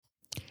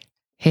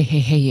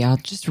Hey, y'all,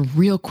 just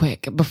real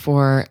quick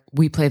before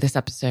we play this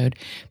episode.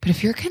 But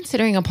if you're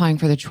considering applying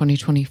for the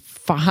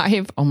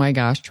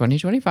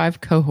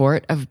 2025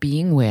 cohort of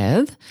Being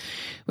With,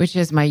 which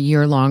is my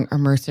year-long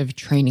immersive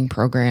training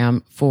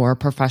program for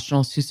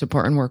professionals who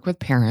support and work with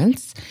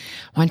parents,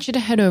 I want you to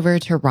head over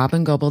to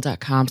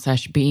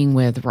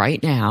robingoble.com/beingwith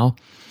right now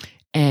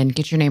and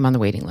get your name on the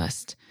waiting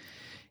list.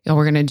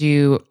 We're going to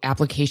do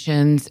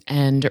applications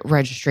and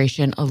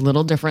registration a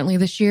little differently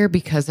this year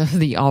because of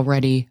the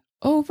already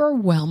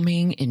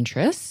overwhelming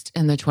interest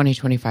in the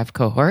 2025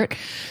 cohort.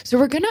 So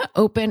we're going to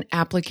open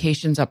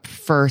applications up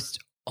first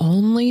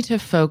only to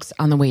folks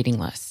on the waiting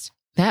list.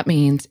 That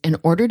means in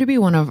order to be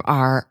one of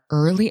our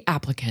early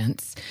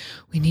applicants,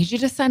 we need you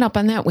to sign up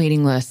on that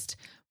waiting list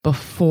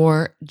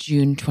before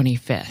June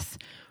 25th.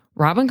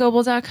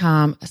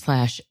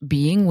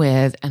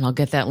 robingoble.com/beingwith, and I'll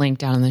get that link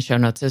down in the show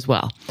notes as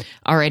well.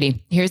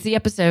 Alrighty, here's the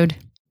episode.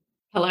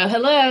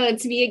 Hello.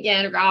 It's me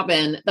again,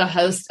 Robin, the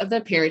host of the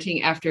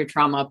Parenting After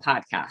Trauma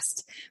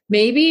podcast.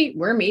 Maybe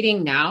we're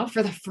meeting now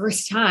for the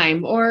first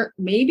time, or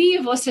maybe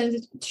you've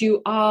listened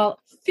to all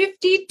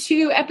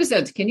 52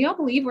 episodes. Can you all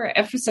believe we're at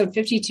episode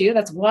 52?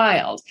 That's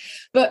wild.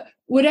 But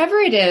whatever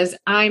it is,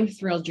 I'm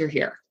thrilled you're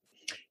here.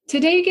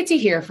 Today, you get to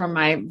hear from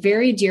my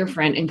very dear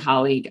friend and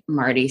colleague,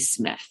 Marty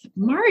Smith.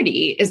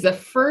 Marty is the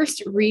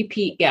first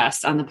repeat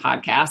guest on the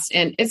podcast,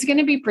 and it's going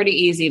to be pretty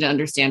easy to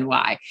understand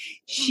why.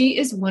 She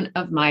is one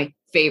of my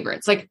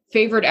favorites, like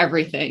favorite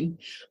everything.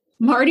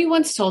 Marty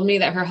once told me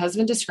that her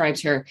husband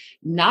describes her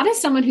not as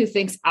someone who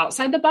thinks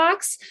outside the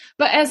box,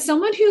 but as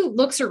someone who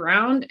looks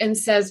around and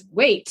says,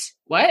 wait,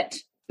 what?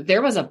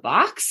 There was a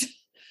box?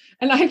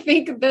 And I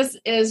think this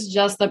is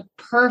just the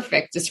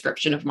perfect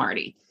description of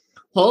Marty.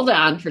 Hold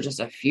on for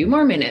just a few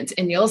more minutes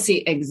and you'll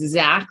see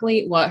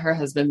exactly what her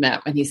husband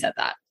meant when he said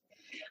that.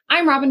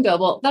 I'm Robin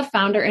Goble, the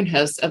founder and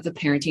host of the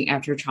Parenting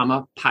After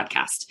Trauma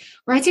podcast,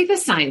 where I take the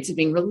science of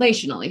being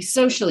relationally,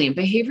 socially, and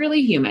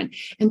behaviorally human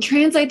and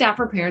translate that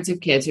for parents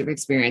of kids who've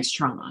experienced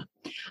trauma.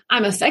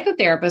 I'm a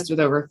psychotherapist with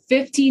over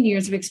 15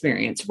 years of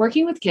experience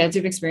working with kids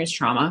who've experienced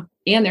trauma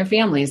and their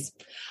families.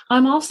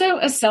 I'm also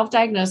a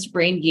self-diagnosed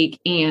brain geek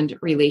and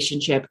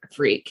relationship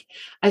freak.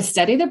 I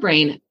study the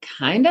brain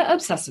kind of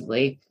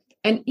obsessively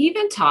and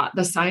even taught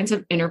the science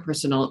of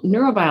interpersonal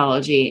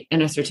neurobiology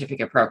in a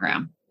certificate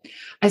program.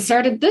 I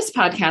started this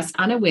podcast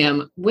on a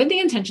whim with the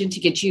intention to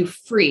get you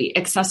free,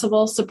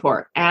 accessible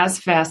support as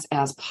fast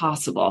as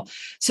possible.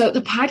 So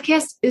the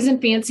podcast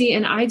isn't fancy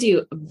and I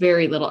do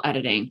very little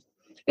editing.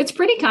 It's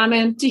pretty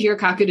common to hear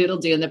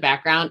cock-a-doodle-doo in the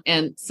background,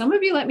 and some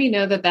of you let me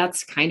know that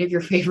that's kind of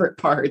your favorite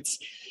parts.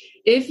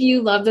 If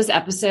you love this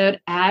episode,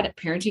 add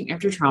Parenting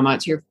After Trauma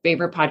to your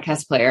favorite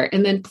podcast player,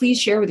 and then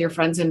please share with your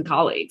friends and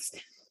colleagues.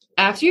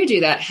 After you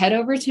do that, head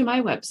over to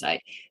my website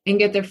and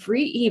get the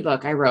free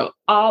ebook I wrote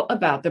all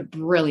about the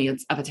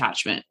brilliance of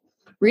attachment.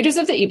 Readers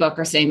of the ebook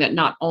are saying that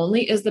not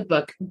only is the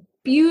book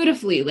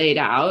beautifully laid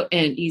out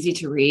and easy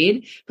to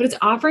read, but it's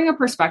offering a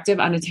perspective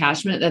on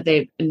attachment that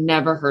they've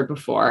never heard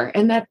before,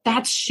 and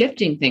that's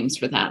shifting things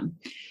for them.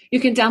 You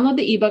can download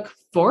the ebook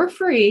for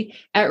free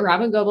at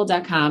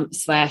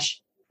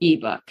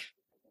robingoble.com/ebook.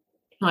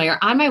 While you're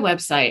on my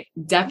website,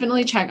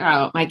 definitely check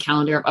out my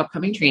calendar of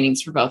upcoming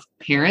trainings for both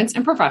parents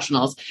and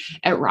professionals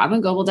at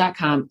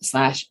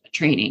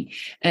robingoble.com/training.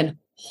 And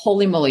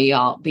holy moly,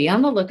 y'all, be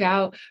on the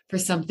lookout for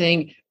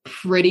something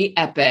pretty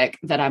epic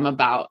that I'm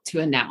about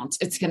to announce.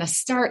 It's going to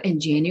start in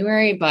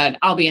January, but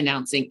I'll be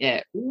announcing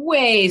it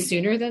way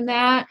sooner than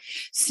that.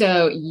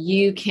 So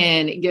you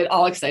can get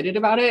all excited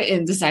about it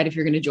and decide if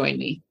you're going to join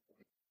me.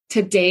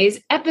 Today's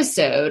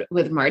episode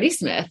with Marty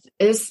Smith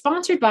is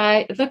sponsored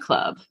by The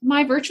Club,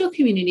 my virtual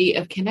community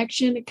of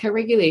connection,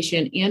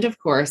 co-regulation, and of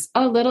course,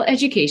 a little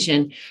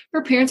education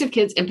for parents of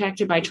kids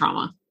impacted by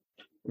trauma.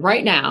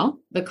 Right now,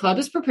 The Club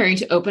is preparing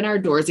to open our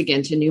doors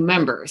again to new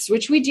members,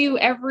 which we do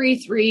every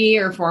 3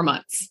 or 4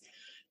 months.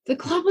 The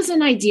Club was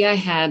an idea I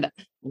had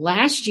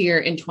last year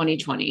in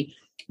 2020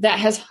 that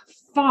has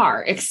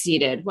far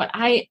exceeded what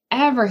I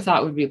ever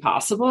thought would be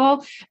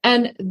possible.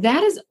 And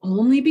that is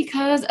only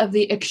because of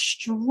the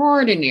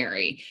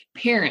extraordinary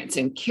parents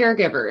and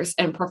caregivers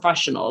and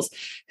professionals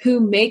who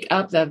make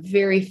up the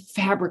very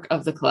fabric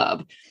of the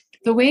club.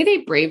 The way they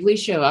bravely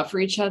show up for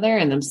each other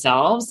and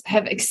themselves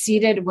have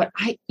exceeded what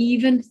I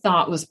even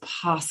thought was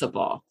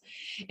possible.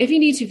 If you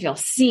need to feel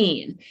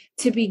seen,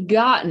 to be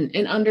gotten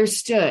and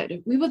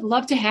understood, we would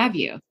love to have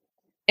you.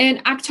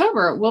 In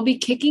October, we'll be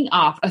kicking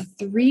off a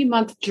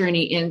 3-month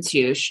journey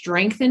into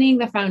strengthening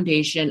the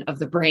foundation of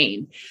the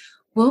brain.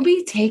 We'll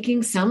be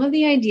taking some of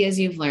the ideas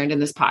you've learned in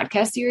this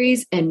podcast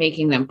series and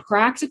making them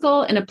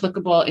practical and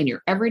applicable in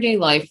your everyday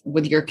life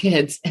with your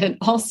kids and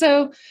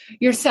also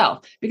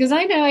yourself, because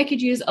I know I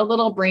could use a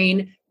little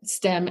brain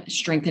stem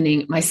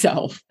strengthening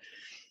myself.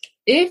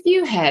 If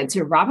you head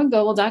to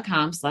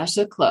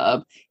robingoble.com/the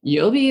club,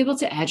 you'll be able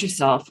to add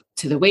yourself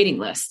to the waiting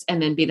list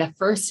and then be the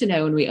first to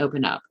know when we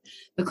open up.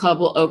 The club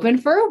will open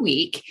for a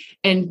week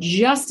and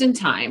just in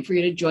time for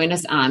you to join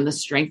us on the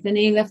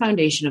strengthening the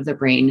foundation of the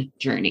brain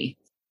journey.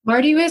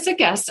 Marty was a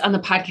guest on the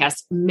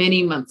podcast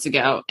many months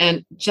ago.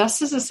 And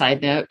just as a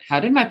side note,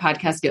 how did my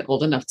podcast get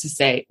old enough to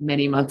say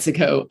many months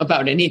ago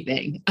about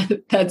anything?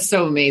 That's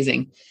so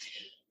amazing.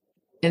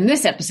 In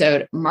this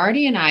episode,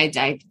 Marty and I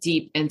dive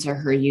deep into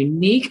her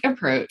unique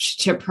approach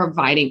to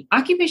providing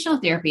occupational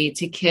therapy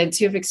to kids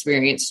who have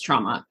experienced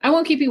trauma. I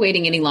won't keep you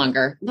waiting any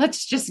longer.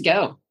 Let's just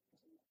go.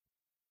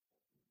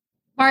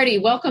 Marty,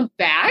 welcome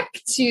back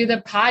to the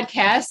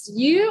podcast.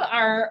 You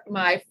are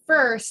my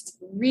first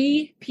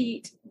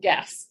repeat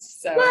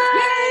guest. So,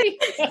 yay!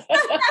 Thank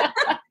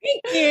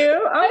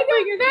you. Oh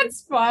my God,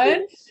 that's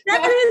fun.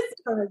 That is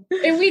fun.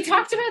 And we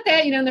talked about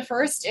that, in the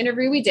first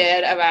interview we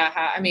did about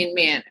how,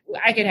 man,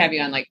 I could have you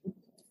on like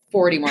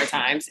 40 more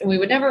times and we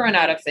would never run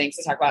out of things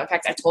to talk about. In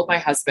fact, I told my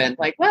husband,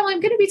 I'm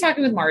going to be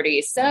talking with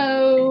Marty,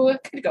 so I'm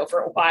going to go for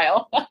a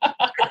while.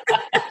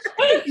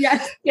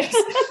 Yes.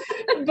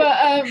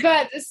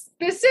 But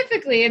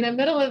specifically in the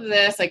middle of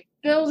this,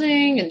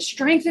 building and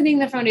strengthening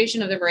the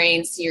foundation of the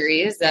brain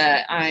series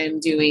that I'm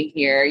doing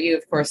here, you,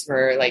 of course,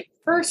 were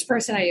first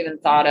person I even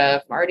thought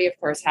of. Marty, of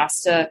course,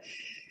 has to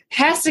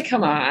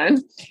come on.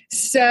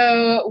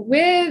 So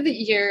with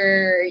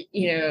your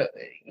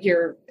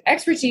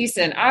expertise,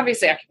 and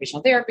obviously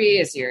occupational therapy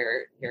is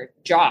your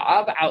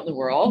job out in the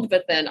world,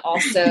 but then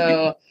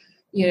also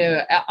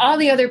all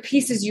the other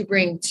pieces you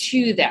bring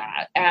to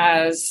that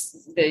as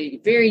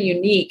the very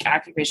unique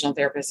occupational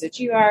therapist that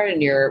you are in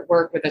your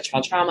work with the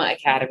Child Trauma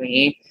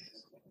Academy.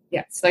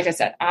 Yes, like I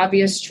said,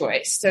 obvious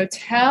choice. So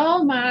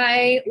tell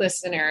my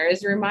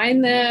listeners,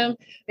 remind them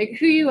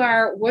who you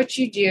are, what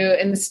you do,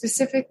 and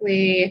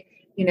specifically,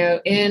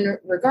 in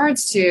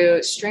regards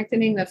to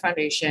strengthening the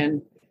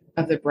foundation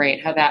of the brain,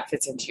 how that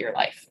fits into your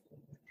life.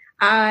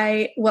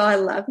 I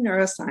love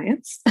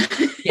neuroscience.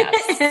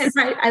 Yes.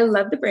 I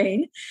love the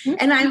brain. Mm-hmm.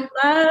 And I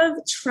love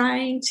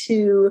trying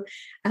to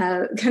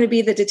kind of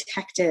be the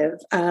detective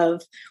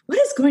of what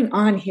is going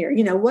on here.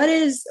 What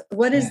is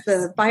yes.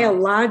 the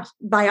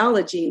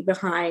biology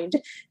behind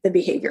the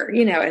behavior,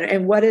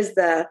 and what is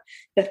the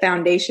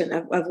foundation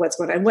of what's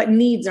going on, what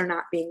needs are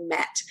not being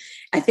met.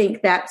 I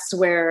think that's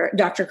where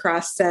Dr.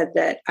 Cross said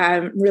that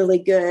I'm really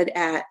good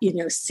at,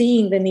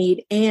 seeing the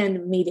need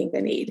and meeting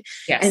the need.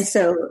 Yes. And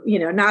so,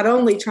 not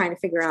only trying to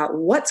figure out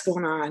what's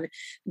going on,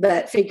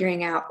 but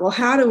figuring out, well,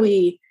 how do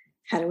we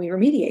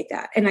remediate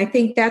that? And I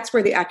think that's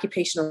where the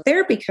occupational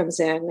therapy comes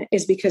in,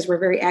 is because we're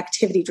very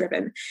activity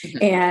driven.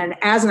 Mm-hmm. And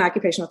as an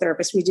occupational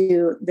therapist, we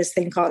do this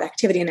thing called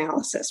activity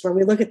analysis, where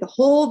we look at the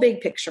whole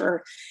big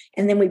picture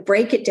and then we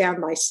break it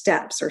down by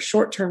steps or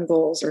short-term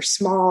goals or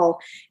small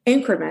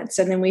increments.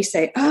 And then we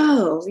say,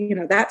 oh,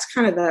 that's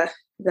kind of the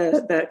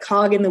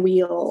cog in the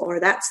wheel, or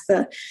that's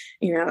the,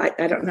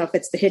 I don't know if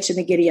it's the hitch in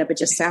the giddy up. It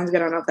just sounds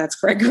good. I don't know if that's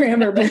correct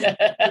grammar, but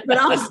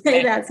I'll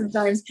say that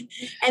sometimes.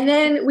 And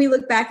then we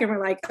look back and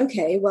we're like,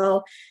 okay,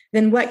 well,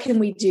 then what can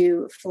we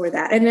do for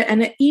that? And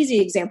an easy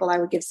example I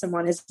would give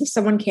someone is if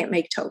someone can't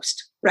make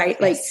toast, right?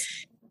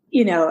 Yes.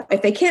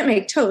 If they can't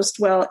make toast,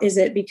 well, is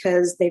it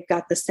because they've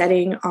got the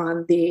setting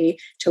on the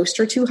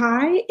toaster too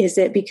high? Is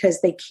it because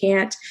they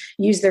can't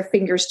use their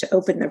fingers to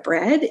open the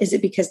bread? Is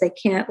it because they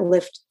can't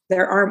lift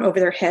their arm over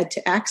their head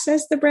to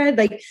access the bread?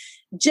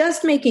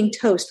 Just making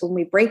toast, when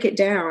we break it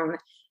down,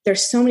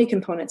 there's so many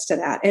components to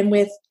that. And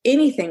with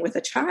anything, with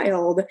a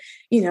child,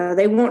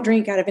 they won't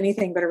drink out of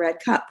anything but a red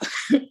cup.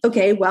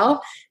 Okay,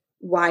 well,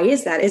 why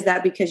is that? Is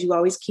that because you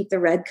always keep the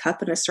red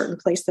cup in a certain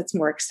place that's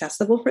more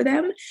accessible for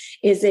them?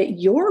 Is it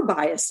your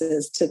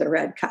biases to the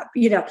red cup?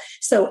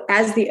 So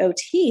as the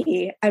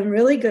OT, I'm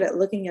really good at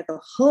looking at the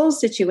whole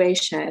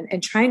situation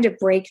and trying to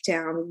break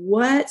down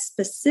what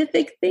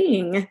specific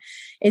thing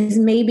is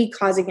maybe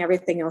causing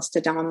everything else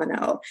to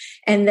domino.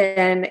 And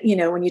then,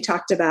 when you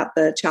talked about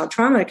the Child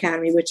Trauma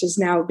Academy, which is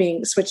now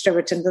being switched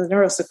over to the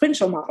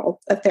neurosequential model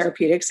of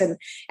therapeutics. And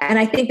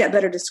I think that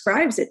better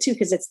describes it too,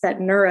 because it's that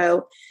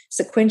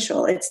neurosequential.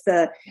 It's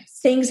the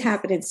things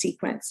happen in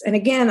sequence. And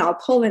again, I'll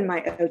pull in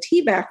my OT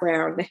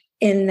background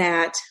in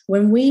that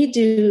when we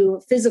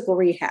do physical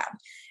rehab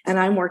and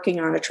I'm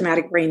working on a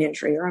traumatic brain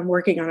injury or I'm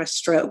working on a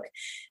stroke,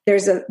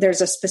 there's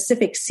a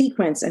specific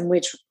sequence in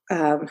which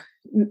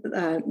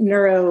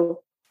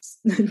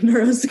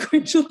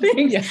neurosequential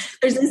things. Yeah.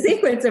 There's a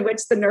sequence in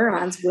which the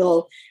neurons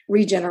will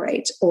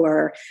regenerate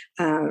or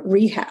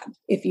rehab,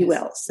 if you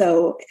will.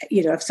 So,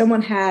 if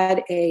someone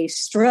had a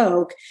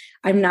stroke,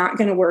 I'm not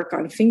going to work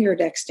on finger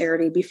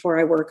dexterity before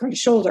I work on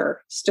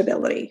shoulder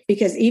stability,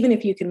 because even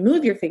if you can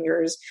move your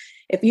fingers,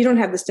 if you don't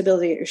have the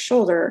stability at your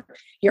shoulder,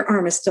 your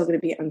arm is still going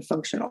to be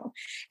unfunctional.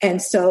 And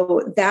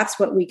so that's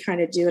what we kind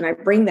of do. And I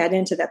bring that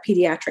into that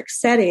pediatric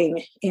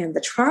setting and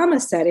the trauma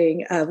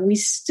setting of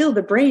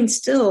the brain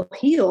still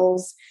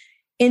heals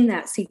in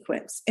that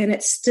sequence and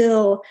it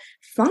still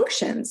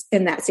functions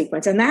in that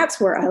sequence. And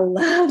that's where I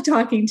love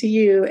talking to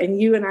you, and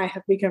you and I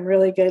have become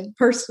really good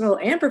personal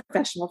and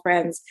professional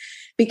friends,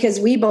 because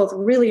we both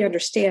really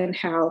understand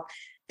how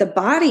the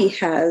body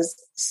has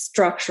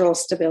structural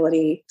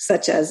stability,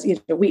 such as,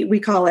 we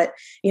call it,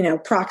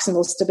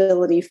 proximal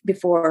stability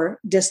before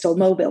distal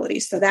mobility.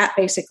 So that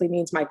basically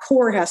means my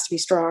core has to be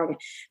strong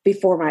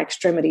before my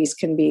extremities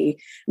can be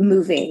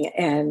moving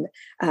and,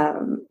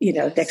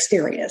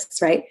 dexterous,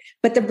 right?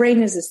 But the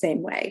brain is the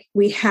same way.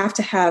 We have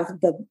to have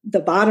the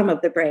bottom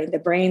of the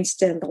brain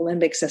stem, the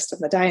limbic system,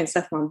 the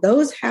diencephalon,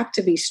 those have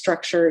to be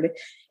structured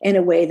in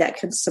a way that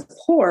can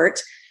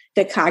support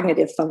the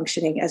cognitive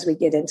functioning as we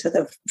get into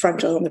the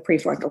frontal and the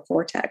prefrontal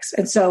cortex.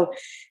 And so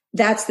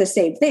that's the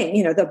same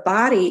thing. The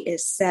body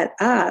is set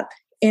up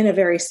in a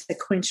very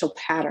sequential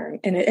pattern.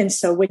 And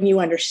so when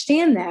you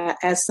understand that,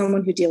 as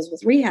someone who deals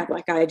with rehab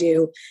like I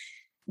do,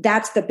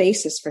 that's the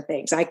basis for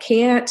things. I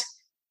can't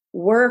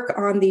work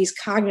on these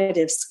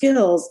cognitive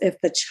skills if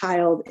the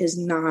child is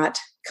not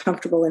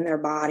comfortable in their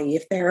body,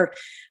 if they're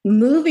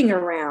moving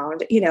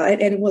around,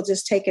 and we'll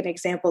just take an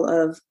example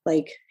of,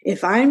 like,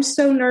 if I'm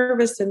so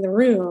nervous in the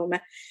room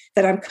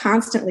that I'm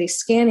constantly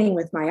scanning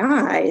with my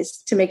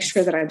eyes to make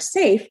sure that I'm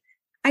safe,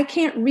 I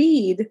can't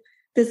read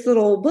this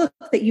little book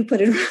that you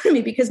put in front of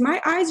me because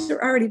my eyes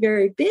are already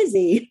very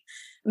busy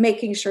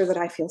making sure that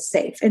I feel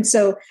safe. And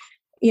so,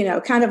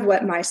 kind of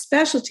what my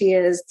specialty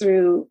is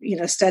through,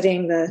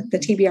 studying the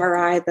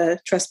TBRI, the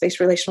trust-based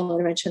relational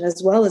intervention,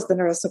 as well as the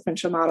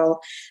neurosequential model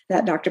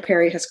that Dr.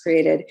 Perry has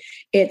created.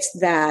 It's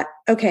that,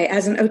 okay,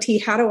 as an OT,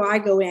 how do I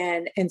go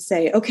in and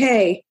say,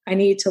 okay, I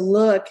need to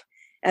look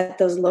at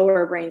those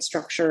lower brain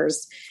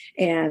structures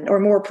or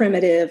more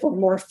primitive or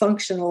more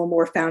functional,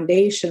 more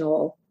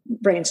foundational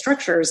brain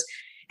structures.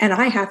 And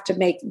I have to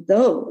make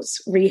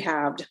those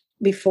rehabbed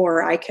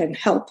before I can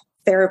help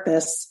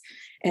therapists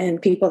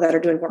and people that are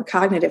doing more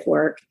cognitive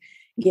work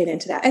get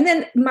into that. And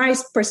then my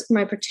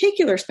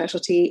particular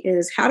specialty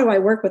is, how do I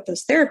work with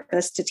those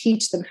therapists to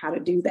teach them how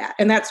to do that?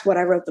 And that's what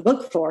I wrote the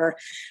book for,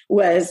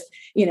 was,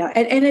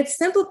 and it's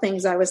simple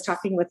things. I was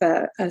talking with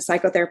a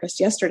psychotherapist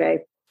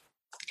yesterday,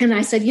 and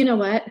I said, you know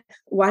what,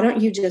 why don't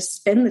you just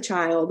spin the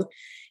child,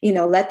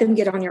 let them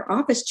get on your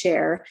office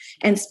chair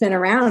and spin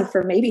around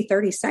for maybe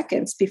 30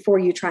 seconds before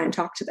you try and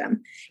talk to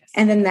them.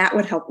 And then that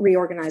would help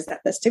reorganize that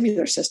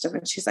vestibular system.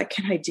 And she's like,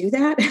 can I do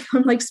that? And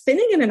I'm like,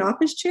 spinning in an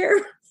office chair?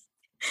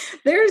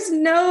 There's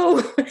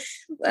no,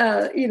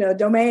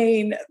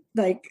 domain,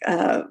 like,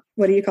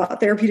 what do you call it?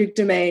 Therapeutic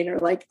domain, or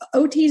like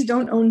OTs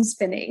don't own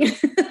spinning.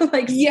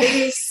 Like,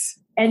 yes.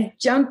 And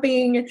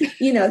jumping,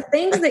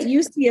 things that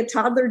you see a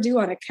toddler do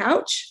on a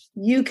couch,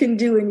 you can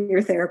do in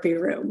your therapy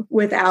room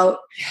without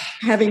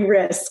having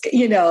risk, of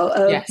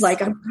yes.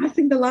 Like, I'm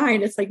crossing the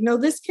line. It's like, no,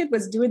 this kid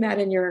was doing that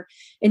in your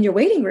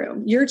waiting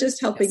room. You're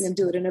just helping yes. them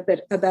do it in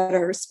a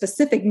better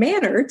specific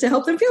manner to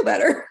help them feel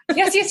better.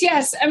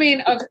 Yes. I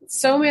mean,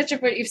 so much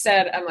of what you've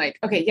said, I'm like,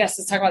 okay, yes,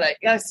 let's talk about that.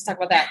 Yes, let's talk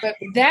about that. But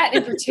that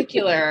in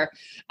particular,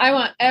 I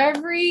want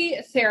every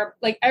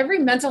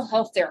mental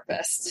health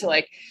therapist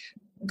to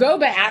go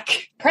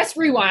back, press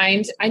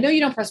rewind. I know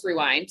you don't press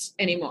rewind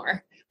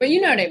anymore, but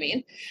you know what I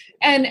mean?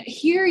 And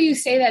hear you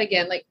say that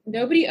again, like,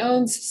 nobody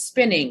owns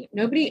spinning.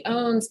 Nobody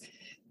owns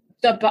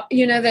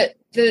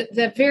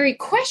the very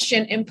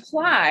question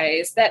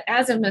implies that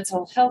as a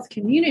mental health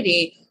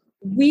community,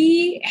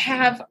 we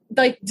have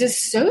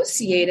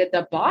dissociated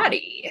the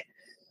body.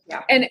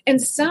 Yeah.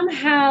 And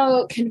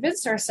somehow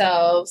convinced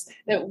ourselves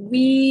that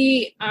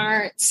we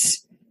aren't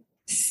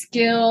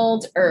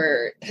skilled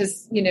or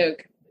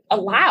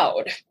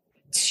allowed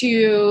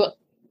to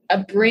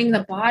bring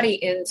the body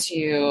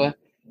into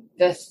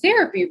the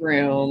therapy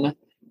room,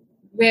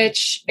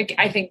 which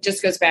I think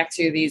just goes back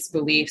to these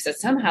beliefs that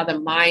somehow the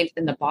mind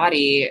and the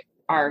body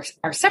are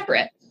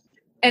separate,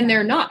 and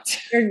they're not.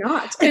 They're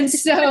not. And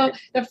so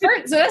that's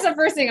the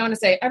first thing I want to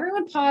say.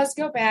 Everyone pause,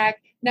 go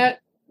back. Now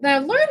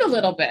learn a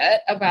little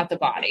bit about the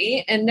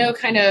body and know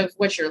kind of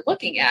what you're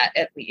looking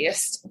at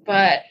least.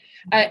 But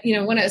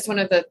it's one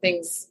of the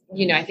things,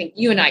 I think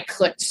you and I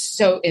clicked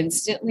so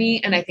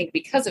instantly. And I think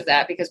because of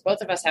that, because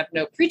both of us have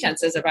no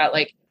pretenses about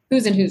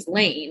who's in whose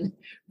lane,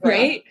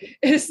 right? Yeah.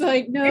 It's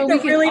like, no,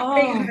 it's a really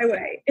big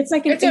highway. It's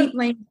like an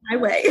 8-lane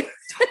highway.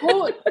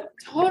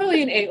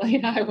 Totally an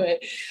 8-lane highway.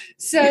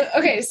 So,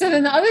 okay. So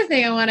then the other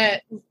thing I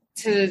wanted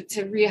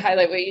to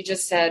re-highlight what you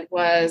just said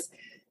was,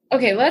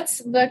 okay,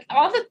 let's look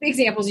all the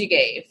examples you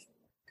gave,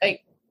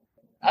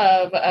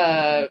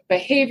 of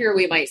behavior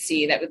we might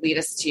see that would lead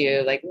us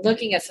to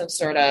looking at some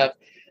sort of,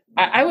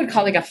 I would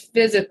call a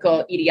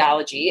physical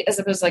etiology as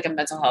opposed to a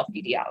mental health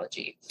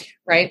etiology,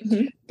 right?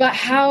 Mm-hmm. But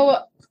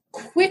how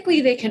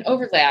quickly they can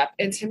overlap,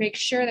 and to make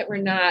sure that we're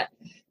not,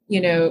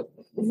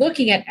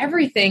 looking at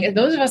everything, and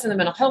those of us in the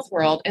mental health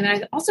world. And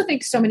I also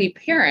think so many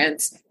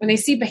parents, when they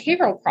see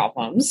behavioral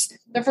problems,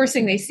 the first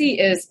thing they see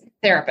is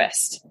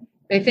therapist.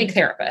 They think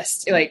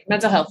therapist, like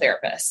mental health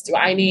therapist. Do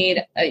I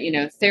need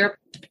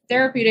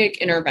therapeutic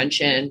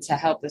intervention to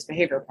help this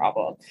behavior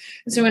problem?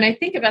 And so when I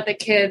think about the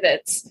kid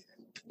that's,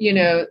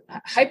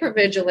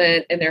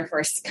 hypervigilant and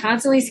therefore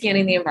constantly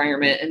scanning the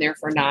environment and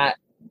therefore not,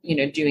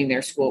 doing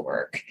their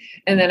schoolwork.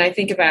 And then I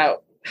think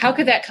about how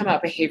could that come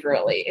out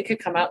behaviorally? It could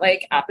come out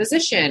like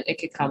opposition. It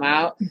could come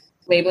out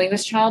labeling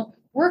this child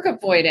work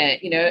avoidant,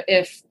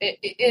 if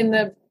in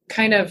the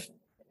kind of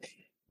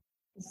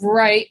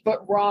right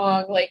but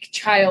wrong, like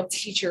child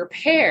teacher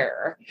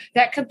pair,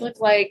 that could look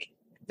like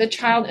the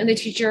child and the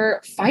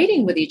teacher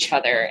fighting with each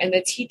other and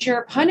the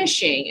teacher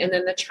punishing, and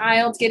then the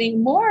child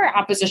getting more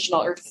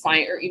oppositional or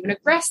defiant or even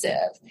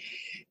aggressive.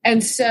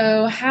 And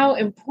so how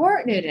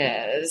important it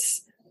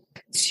is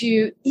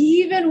to,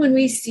 even when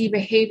we see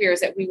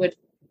behaviors that we would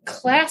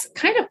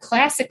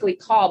classically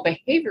call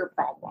behavior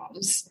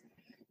problems,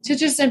 to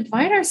just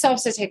invite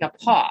ourselves to take a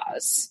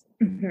pause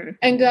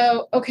and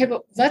go, okay,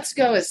 but let's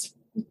go as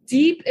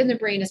deep in the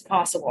brain as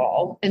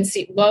possible and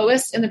see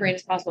lowest in the brain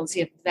as possible and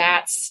see if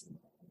that's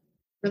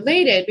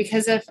related.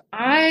 Because if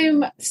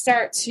I'm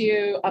start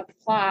to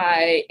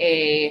apply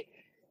a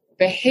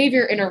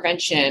behavior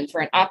intervention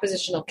for an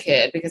oppositional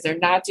kid because they're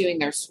not doing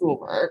their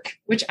schoolwork,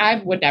 which I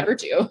would never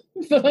do,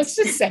 but let's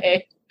just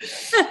say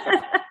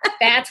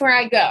that's where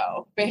I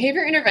go.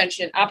 Behavior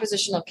intervention,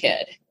 oppositional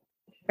kid.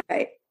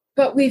 Right.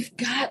 But we've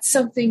got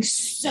something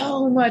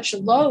so much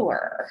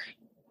lower.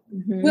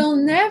 We'll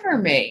never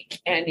make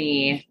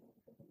any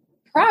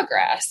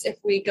progress if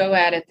we go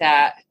at it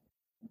that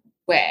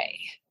way.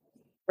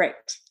 Right.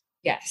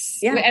 Yes.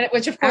 Yeah. And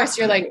which, of course,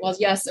 you're like, well,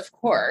 yes, of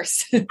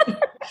course. That's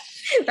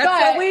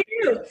what we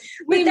do.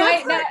 We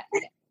might not.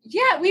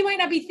 Yeah, we might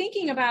not be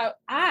thinking about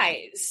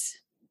eyes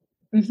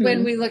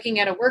when we're looking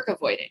at a work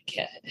avoidant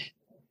kid.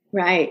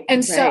 Right.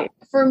 And so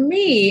for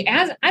me,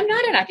 as I'm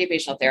not an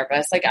occupational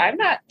therapist, like I'm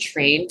not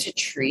trained to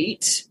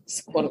treat,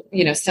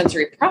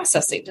 sensory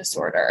processing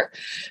disorder,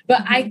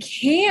 but I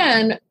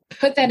can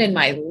put that in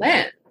my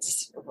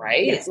lens,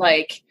 right? Yes.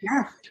 Like,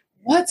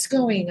 what's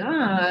going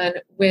on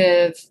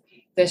with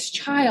this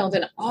child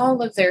and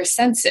all of their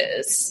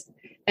senses,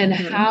 and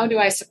how do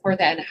I support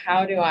that? And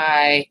how do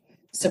I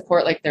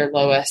support like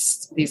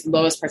these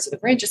lowest parts of the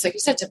brain, just like you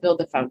said, to build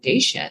the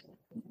foundation.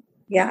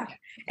 Yeah.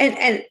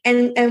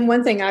 And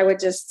one thing I would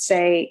just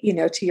say,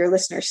 to your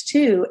listeners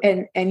too,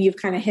 and you've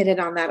kind of hit it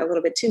on that a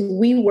little bit too,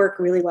 we work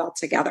really well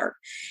together.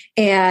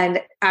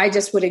 And I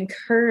just would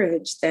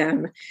encourage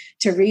them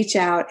to reach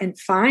out and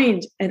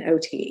find an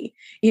OT,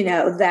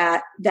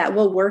 that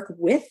will work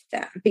with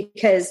them,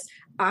 because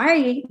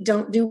I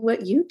don't do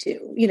what you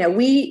do.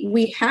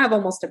 We have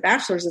almost a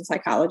bachelor's in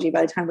psychology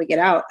by the time we get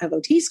out of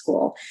OT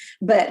school,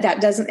 but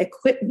that doesn't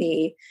equip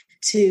me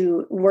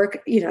to work,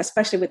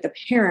 especially with the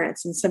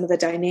parents and some of the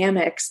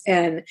dynamics.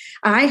 And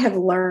I have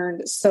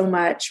learned so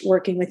much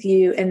working with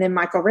you. And then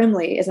Michael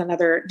Rimley is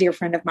another dear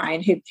friend of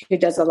mine who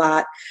does a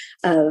lot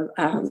of,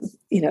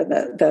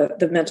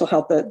 the mental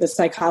health, the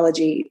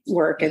psychology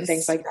work and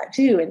things like that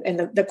too.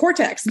 And the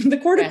cortex, the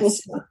cortical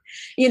stuff,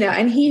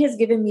 and he has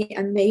given me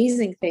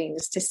amazing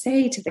things to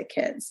say to the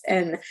kids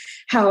and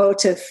how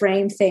to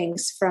frame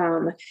things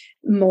from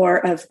more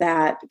of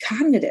that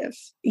cognitive,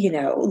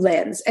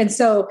 lens. And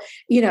so,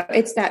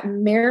 it's that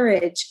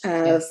marriage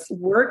of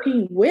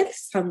working with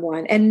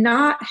someone and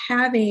not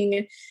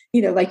having,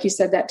 like you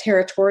said, that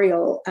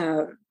territorial,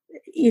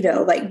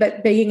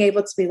 but being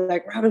able to be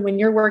like, Robin, when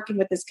you're working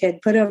with this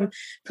kid, put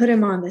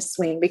him on this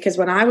swing, because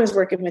when I was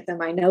working with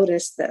them, I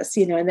noticed this,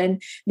 and then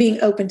being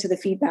open to the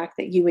feedback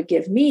that you would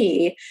give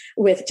me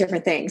with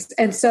different things.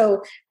 And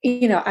so,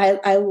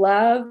 I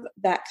love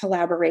that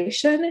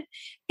collaboration,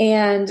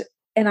 and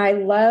I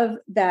love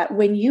that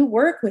when you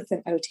work with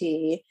an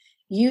OT,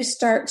 you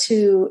start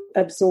to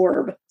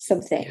absorb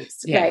some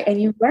things, right? And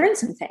you learn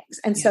some things.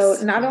 And so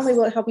not only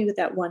will it help you with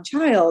that one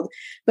child,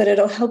 but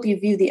it'll help you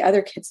view the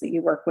other kids that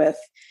you work with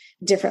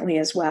differently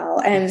as well.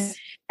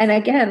 And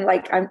again,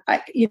 like I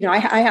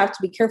have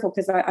to be careful,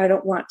 because I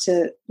don't want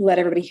to let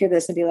everybody hear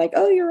this and be like,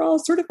 oh, you're all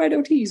certified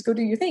OTs, go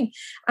do your thing.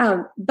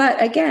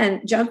 But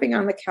again, jumping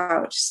on the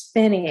couch,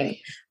 spinning,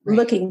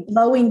 looking,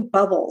 blowing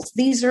bubbles.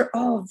 These are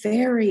all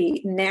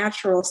very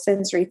natural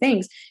sensory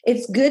things.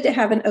 It's good to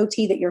have an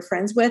OT that you're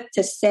friends with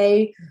to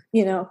say,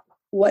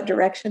 what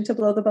direction to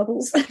blow the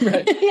bubbles,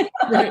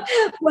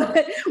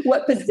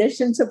 what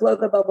position to blow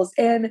the bubbles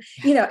in,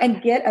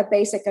 and get a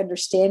basic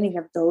understanding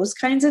of those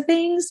kinds of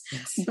things.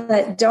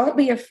 But don't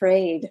be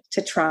afraid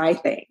to try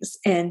things,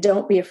 and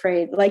don't be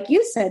afraid, like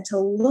you said, to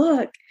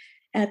look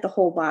at the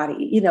whole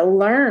body,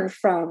 learn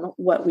from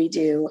what we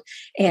do,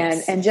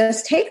 and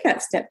just take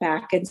that step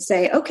back and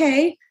say,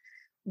 okay,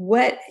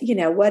 what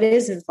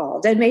is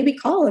involved, and maybe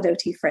call an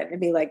OT friend and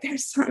be like,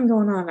 there's something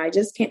going on, I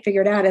just can't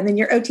figure it out. And then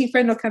your OT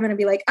friend will come in and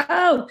be like,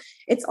 oh,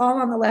 it's all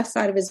on the left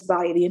side of his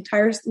body. The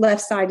entire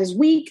left side is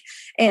weak.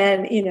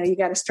 And, you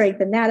got to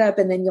strengthen that up.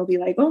 And then you'll be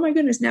like, oh my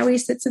goodness, now he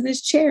sits in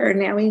this chair and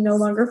now he no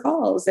longer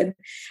falls. And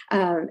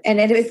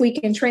if we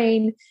can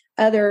train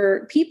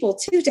other people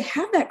too to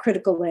have that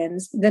critical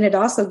lens, then it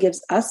also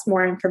gives us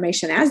more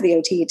information as the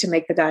OT to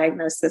make the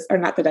diagnosis, or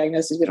not the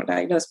diagnosis, we don't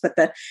diagnose, but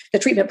the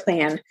treatment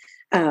plan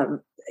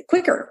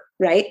quicker,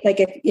 right? Like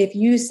if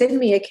you send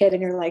me a kid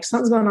and you're like,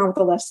 something's going on with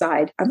the left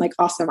side, I'm like,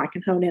 awesome, I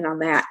can hone in on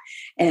that,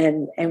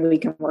 and we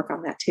can work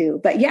on that too.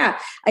 But yeah,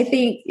 I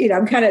think,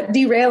 I'm kind of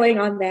derailing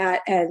on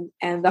that, and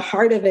the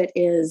heart of it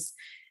is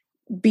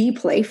be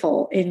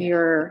playful in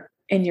your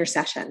in your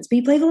sessions,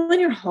 be playful in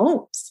your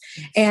homes,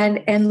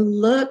 and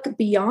look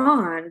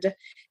beyond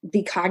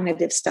the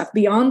cognitive stuff,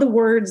 beyond the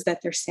words that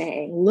they're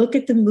saying. Look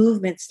at the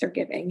movements they're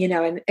giving, you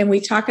know, and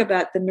we talk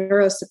about the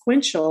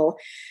neurosequential.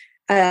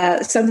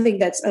 Something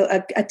that's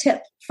a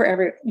tip for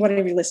every one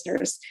of your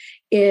listeners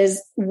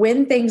is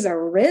when things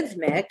are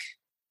rhythmic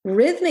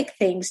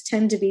things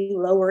tend to be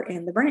lower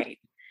in the brain.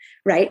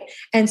 Right.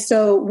 And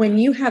so when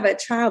you have a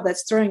child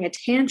that's throwing a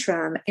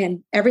tantrum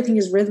and everything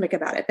is rhythmic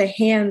about it, the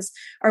hands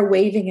are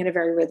waving in a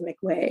very rhythmic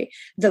way.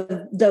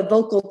 The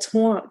vocal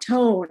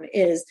tone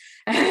is,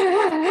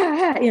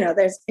 you know,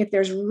 if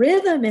there's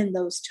rhythm in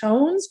those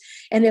tones,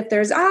 and if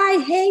there's, I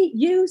hate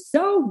you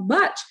so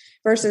much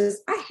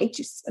versus I hate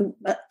you so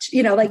much,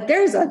 you know, like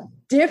there's a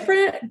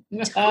different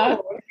tone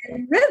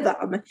and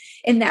rhythm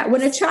in that.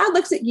 When a child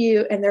looks at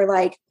you and they're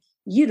like,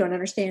 you don't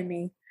understand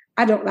me,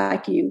 I don't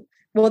like you.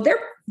 Well,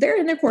 they're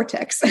in their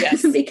cortex.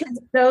 Yes.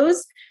 Because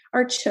those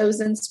are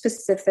chosen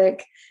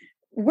specific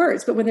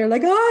words. But when they're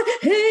like, oh,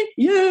 hey,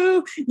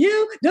 you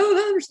don't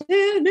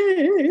understand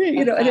me,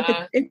 you know, and if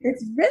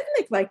it's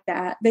rhythmic like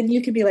that, then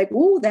you can be like,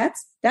 oh,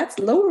 that's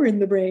lower in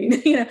the brain.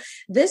 You know,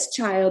 this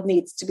child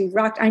needs to be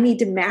rocked. I need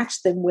to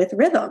match them with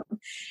rhythm.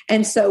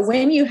 And so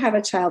when you have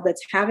a child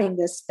that's having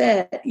this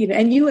fit, you know,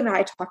 and you and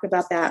I talk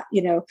about that,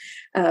 you know,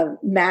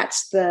 match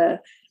the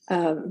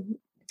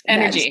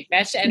energy,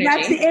 match the energy.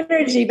 Match the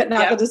energy, but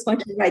not the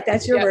dysfunction. Right.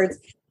 That's your words.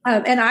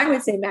 And I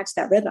would say match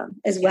that rhythm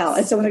as well.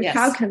 And so when a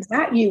child comes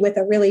at you with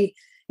a really,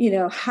 you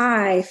know,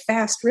 high,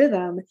 fast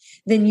rhythm,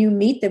 then you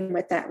meet them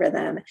with that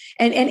rhythm.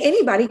 And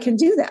anybody can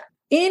do that.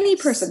 Any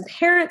person,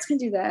 parents can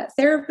do that.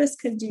 Therapists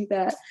can do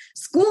that.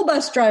 School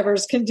bus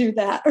drivers can do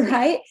that,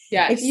 right?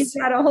 Yes. If you've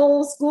got a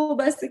whole school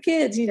bus of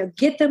kids, you know,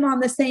 get them on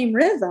the same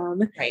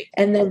rhythm, right,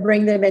 and then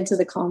bring them into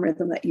the calm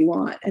rhythm that you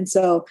want. And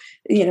so,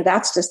 you know,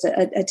 that's just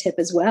a tip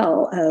as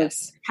well of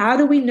how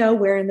do we know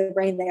where in the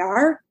brain they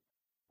are?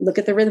 Look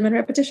at the rhythm and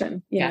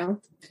repetition, you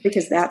know,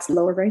 because that's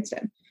lower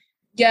brainstem.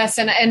 Yes.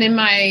 And in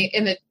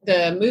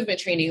the movement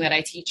training that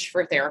I teach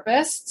for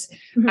therapists,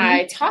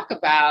 I talk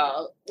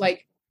about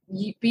like,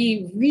 you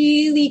be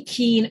really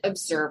keen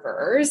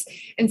observers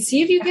and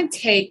see if you can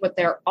take what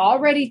they're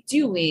already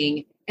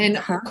doing and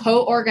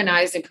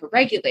co-organize and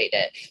co-regulate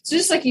it. So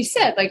just like you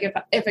said, like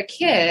if a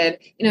kid,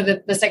 you know,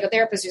 the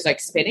psychotherapist who's like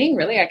spinning,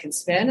 really, I can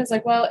spin. It's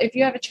like, well, if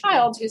you have a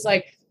child who's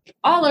like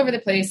all over the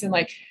place and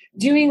like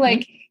doing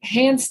like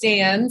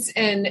handstands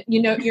and,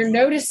 you know, you're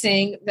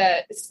noticing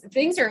that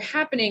things are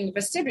happening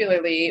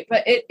vestibularly,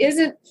 but it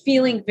isn't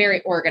feeling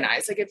very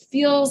organized. Like it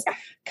feels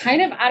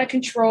kind of out of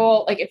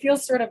control. Like it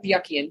feels sort of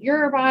yucky in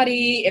your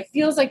body. It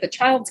feels like the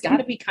child's got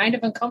to be kind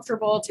of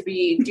uncomfortable to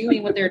be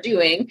doing what they're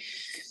doing.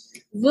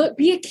 Look,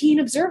 be a keen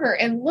observer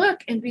and look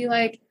and be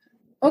like,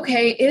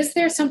 okay, is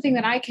there something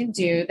that I can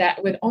do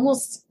that would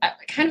almost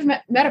kind of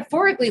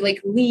metaphorically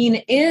like lean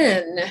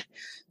in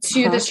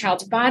to this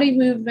child's body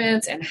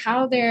movements and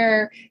how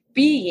they're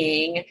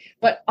being,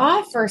 but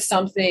offer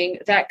something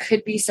that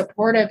could be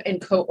supportive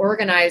and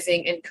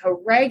co-organizing and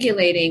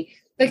co-regulating.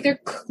 Like they're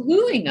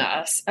cluing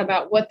us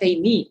about what they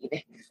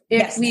need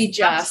if we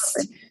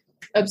just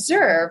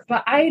observe.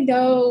 But I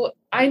know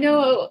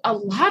a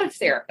lot of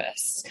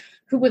therapists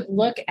who would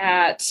look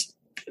at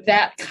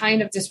that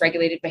kind of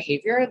dysregulated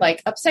behavior,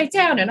 like upside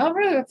down and all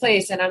over the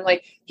place. And I'm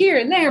like, here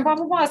and there, blah,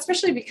 blah, blah,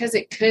 especially because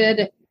it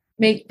could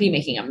be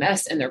making a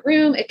mess in the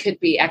room. It could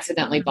be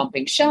accidentally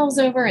bumping shelves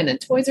over and then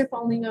toys are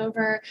falling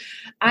over.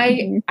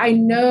 I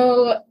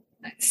know,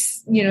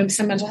 you know,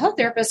 some mental health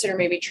therapists that are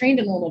maybe trained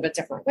in a little bit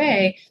different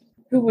way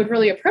who would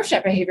really approach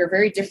that behavior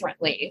very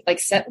differently, like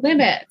set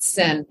limits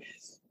and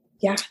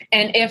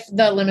if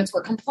the limits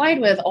were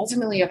complied with,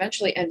 ultimately,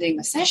 eventually ending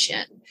the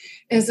session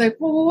is like,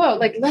 whoa,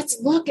 like,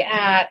 let's look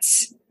at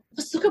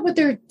what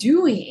they're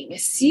doing,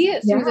 see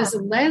it through this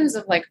lens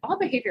of like, all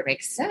behavior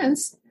makes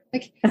sense.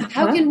 Like,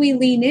 how can we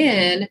lean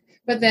in,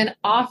 but then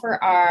offer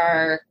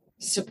our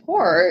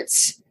support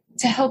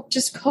to help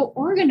just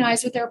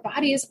co-organize what their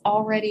body is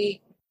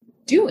already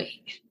doing?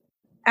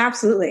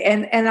 Absolutely.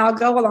 And I'll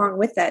go along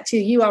with that too.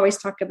 You always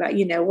talk about,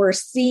 you know, we're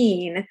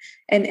seen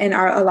and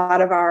a lot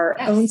of our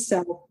own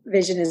self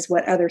vision is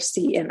what others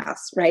see in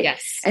us. Right.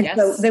 Yes. And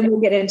so then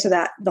we'll get into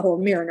the whole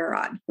mirror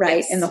neuron,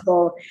 right? And the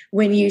whole,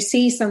 when you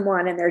see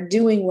someone and they're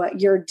doing what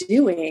you're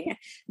doing,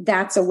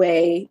 that's a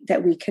way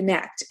that we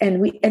connect.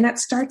 And that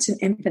starts in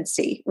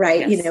infancy,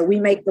 right? You know, we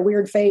make the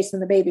weird face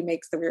and the baby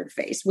makes the weird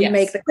face. We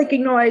make the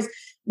clicking noise,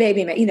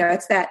 baby, you know,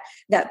 it's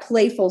that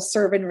playful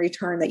serve and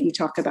return that you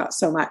talk about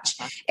so much.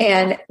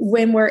 And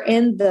when we're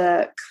in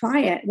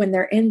when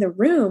they're in the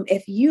room,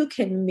 if you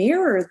can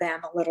mirror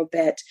them a little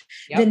bit,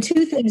 then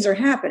two things are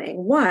happening.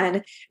 happening.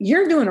 One,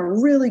 you're doing a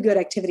really good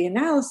activity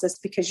analysis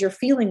because you're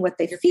feeling what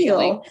they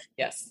feel.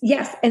 Yes.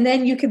 Yes. And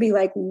then you could be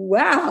like,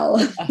 wow,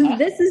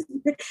 this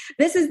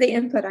is the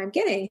input I'm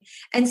getting.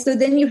 And so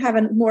then you have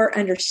a more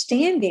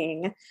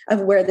understanding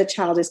of where the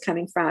child is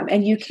coming from,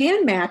 and you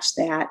can match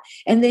that.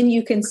 And then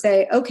you can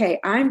say, okay,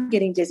 I'm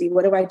getting dizzy.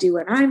 What do I do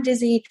when I'm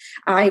dizzy?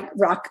 I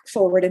rock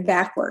forward and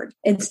backward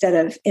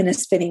instead of in a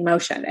spinning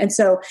motion. And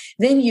so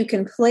then you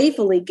can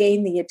playfully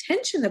gain the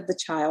attention of the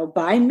child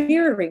by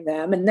mirroring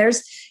them. And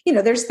there's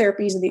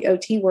therapies in the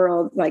OT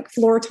world, like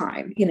floor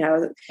time,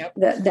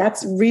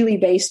 that's really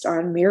based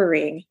on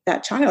mirroring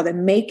that child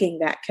and making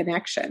that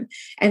connection.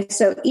 And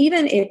so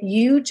even if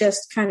you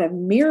just kind of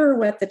mirror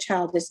what the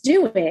child is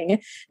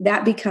doing,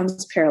 that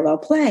becomes parallel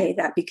play,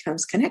 that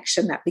becomes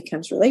connection, that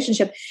becomes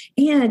relationship.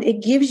 And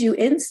it gives you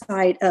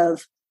insight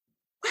of,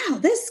 wow,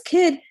 this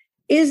kid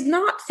is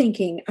not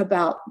thinking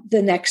about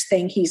the next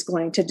thing he's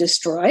going to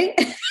destroy.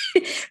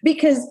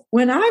 Because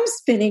when I'm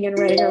spinning and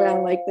running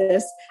around like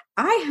this,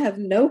 I have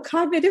no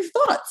cognitive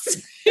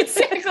thoughts.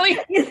 Exactly.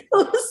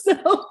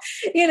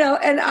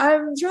 And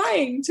I'm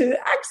trying to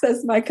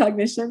access my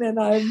cognition and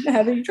I'm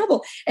having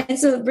trouble. And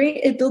so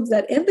it builds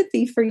that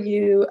empathy for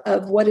you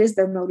of what is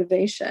their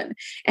motivation.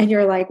 And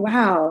you're like,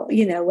 wow,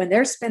 when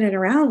they're spinning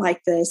around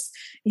like this,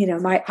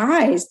 my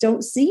eyes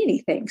don't see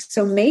anything.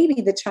 So maybe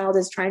the child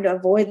is trying to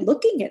avoid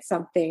looking at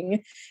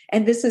something.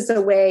 And this is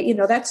a way,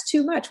 that's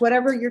too much.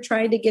 Whatever you're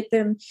trying to get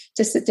them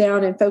to sit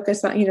down and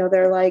focus on,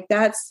 they're like,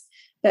 that's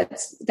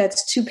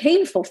too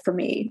painful for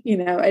me,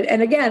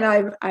 and again,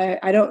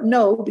 I don't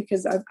know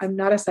because I'm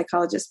not a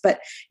psychologist,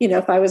 but,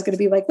 if I was going to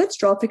be like, let's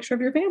draw a picture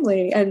of your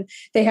family, and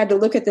they had to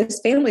look at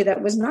this family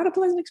that was not a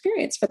pleasant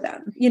experience for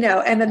them,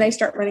 and then they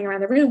start running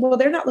around the room. Well,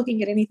 they're not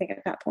looking at anything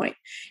at that point.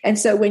 And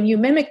so when you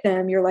mimic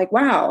them, you're like,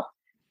 wow,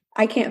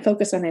 I can't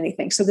focus on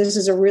anything. So this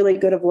is a really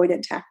good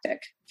avoidant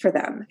tactic for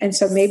them. And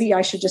so maybe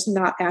I should just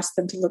not ask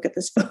them to look at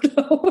this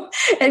photo.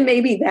 And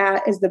maybe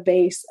that is the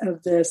base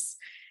of this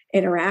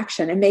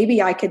interaction. And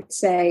maybe I could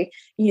say,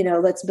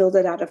 let's build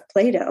it out of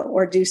Play-Doh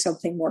or do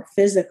something more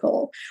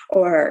physical,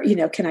 or,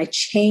 can I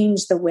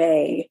change the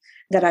way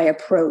that I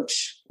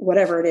approach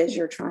whatever it is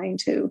you're trying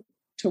to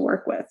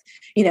work with,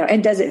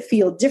 and does it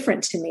feel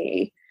different to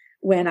me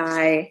when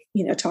I,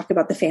 talk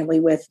about the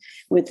family with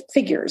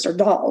figures or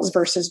dolls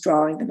versus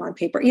drawing them on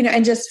paper,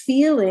 and just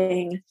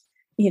feeling,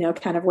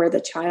 kind of where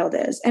the child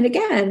is. And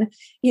again,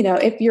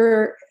 if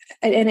you're,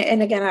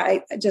 and again,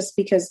 I just,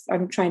 because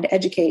I'm trying to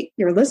educate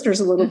your listeners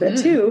a little bit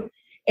too,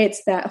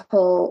 it's that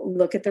whole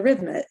look at the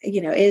rhythmic,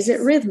 is it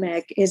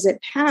rhythmic? Is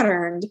it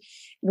patterned?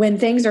 When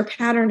things are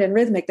patterned and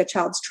rhythmic, the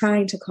child's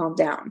trying to calm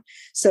down.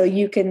 So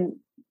you can,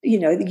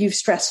 you've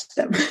stressed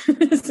them.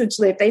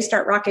 Essentially, if they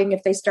start rocking,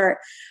 if they start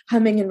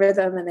humming in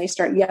rhythm and they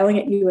start yelling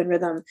at you in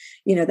rhythm,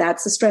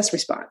 that's a stress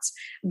response.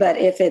 But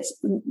if it's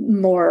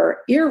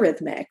more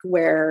irrhythmic,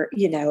 where,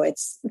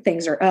 it's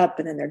things are up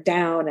and then they're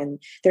down and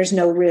there's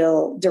no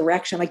real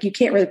direction, like you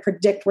can't really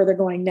predict where they're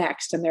going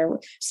next and they're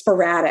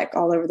sporadic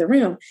all over the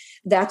room,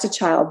 that's a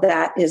child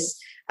that is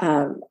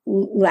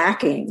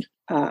lacking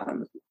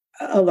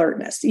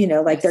alertness,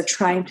 like they're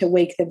trying to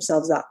wake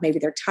themselves up. Maybe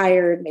they're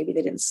tired. Maybe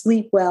they didn't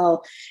sleep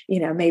well.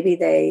 Maybe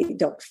they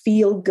don't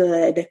feel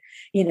good,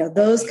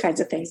 those kinds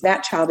of things.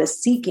 That child is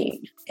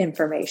seeking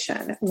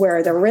information,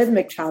 where the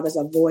rhythmic child is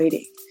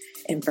avoiding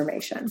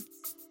information.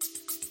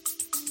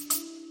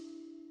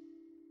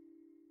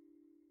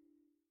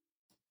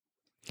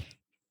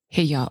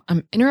 Hey, y'all,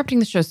 I'm interrupting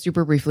the show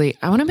super briefly.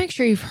 I want to make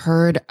sure you've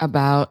heard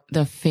about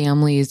the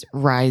Families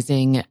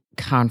Rising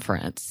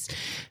conference.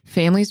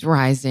 Families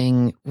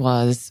Rising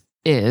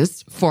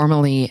is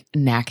formerly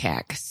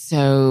NACAC.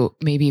 So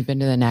maybe you've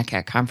been to the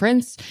NACAC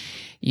conference.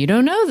 You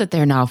don't know that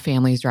they're now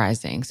Families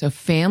Rising. So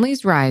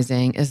Families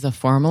Rising is the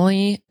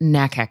formerly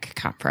NACAC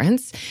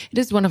conference. It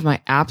is one of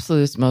my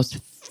absolute most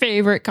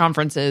favorite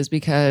conferences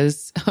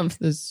because of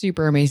the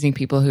super amazing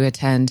people who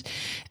attend.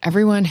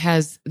 Everyone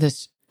has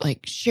this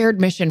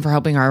shared mission for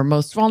helping our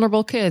most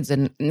vulnerable kids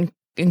and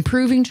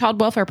improving child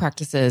welfare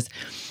practices,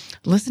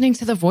 listening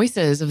to the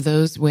voices of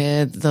those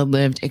with the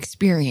lived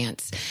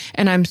experience.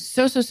 And I'm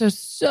so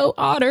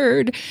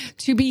honored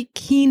to be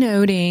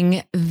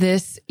keynoting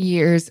this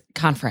year's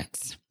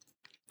conference.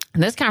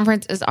 And this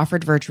conference is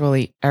offered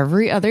virtually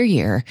every other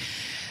year,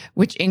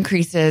 which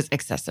increases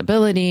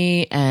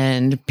accessibility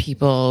and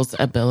people's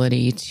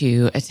ability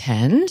to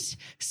attend,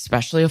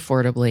 especially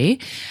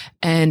affordably.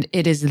 And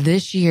it is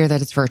this year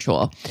that it's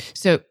virtual.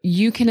 So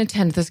you can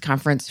attend this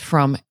conference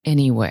from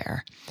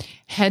anywhere.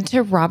 Head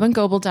to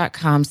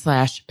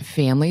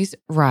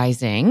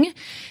robingoebel.com/familiesrising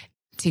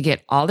to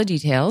get all the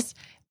details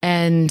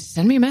and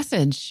send me a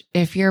message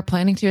if you're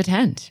planning to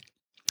attend.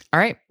 All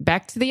right,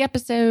 back to the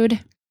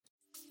episode.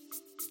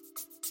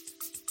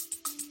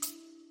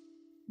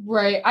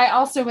 Right. I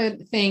also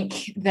would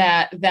think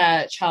that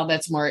that child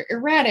that's more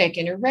erratic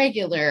and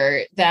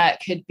irregular, that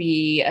could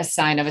be a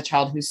sign of a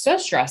child who's so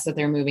stressed that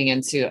they're moving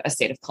into a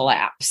state of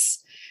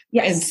collapse,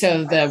 Yes. And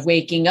so the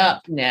waking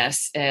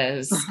upness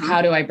is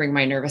how do I bring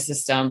my nervous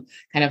system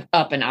kind of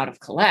up and out of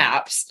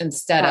collapse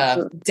instead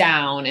of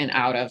down and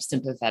out of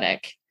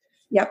sympathetic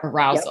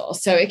arousal.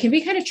 So it can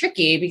be kind of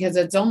tricky because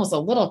it's almost a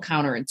little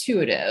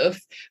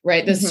counterintuitive,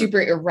 right? The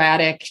super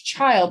erratic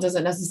child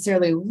doesn't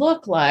necessarily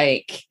look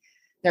like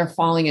they're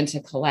falling into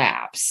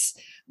collapse,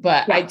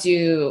 but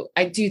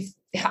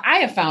I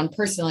have found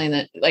personally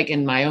that, like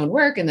in my own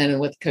work and then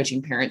with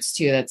coaching parents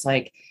too, that's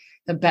like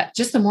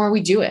just the more we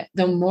do it,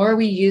 the more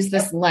we use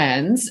this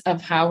lens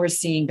of how we're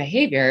seeing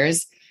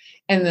behaviors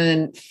and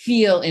then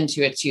feel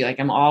into it too. Like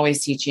I'm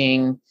always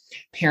teaching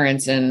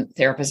parents and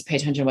therapists pay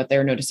attention to what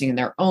they're noticing in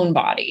their own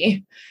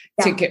body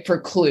to get for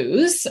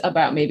clues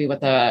about maybe what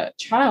the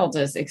child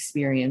is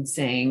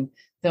experiencing.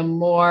 The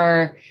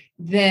more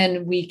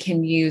then we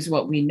can use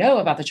what we know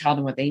about the child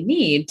and what they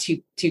need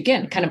to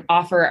again, kind of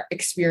offer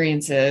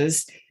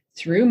experiences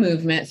through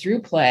movement,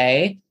 through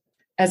play,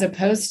 as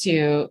opposed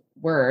to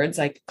words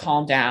like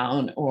calm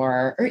down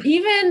or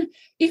even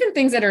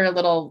things that are a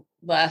little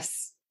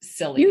less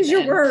silly. Use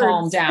your words.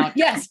 Calm down.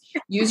 Yes.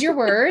 Use your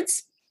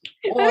words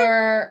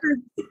or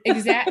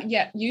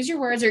use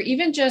your words or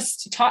even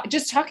just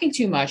talking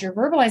too much or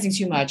verbalizing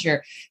too much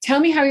or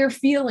tell me how you're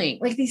feeling.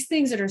 Like these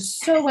things that are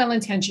so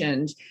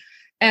well-intentioned.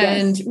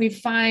 And we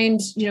find,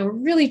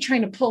 really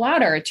trying to pull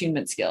out our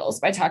attunement skills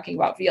by talking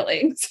about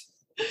feelings,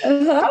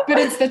 but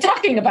it's the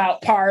talking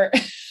about part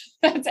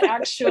that's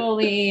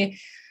actually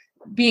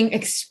being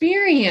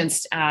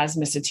experienced as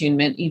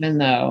misattunement, even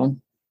though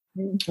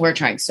we're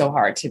trying so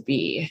hard to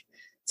be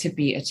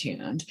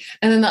attuned.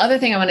 And then the other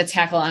thing I want to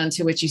tackle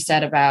onto what you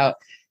said about,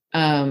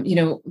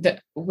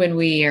 when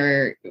we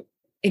are,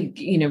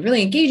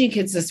 really engaging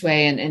kids this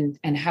way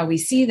and how we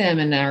see them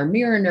and our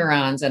mirror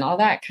neurons and all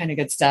that kind of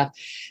good stuff.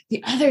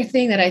 The other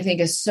thing that I think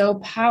is so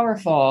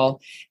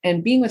powerful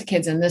and being with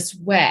kids in this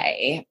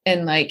way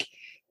and like,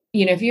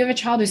 if you have a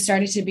child who's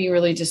starting to be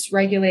really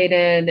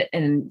dysregulated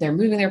and they're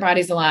moving their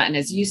bodies a lot, and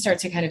as you start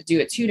to kind of do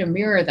it too, to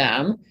mirror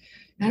them,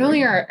 not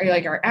only are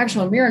like our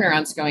actual mirror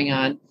neurons going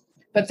on,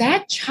 but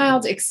that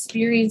child's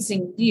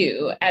experiencing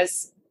you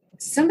as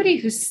somebody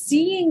who's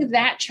seeing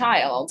that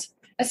child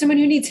as someone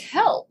who needs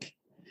help,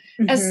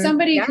 as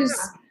somebody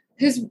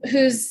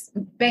whose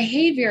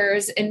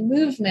behaviors and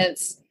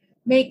movements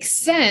make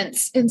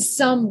sense in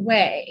some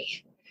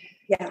way.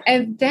 Yeah.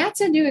 And that's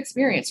a new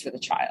experience for the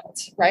child,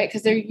 right?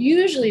 Because they're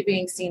usually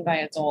being seen by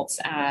adults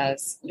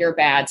as you're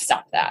bad,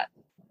 stop that.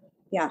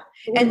 Yeah.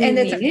 And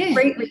it's a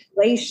great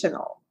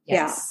relational.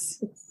 Yes.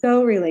 Yeah. It's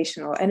so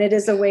relational. And it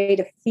is a way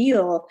to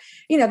feel,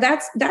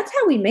 that's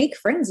how we make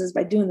friends is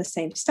by doing the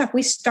same stuff.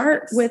 We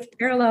start with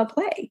parallel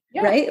play,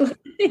 right?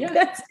 Yeah.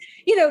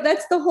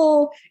 That's the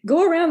whole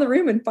go around the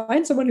room and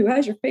find someone who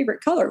has your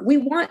favorite color. We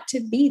want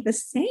to be the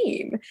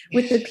same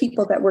with the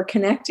people that we're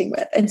connecting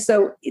with. And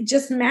so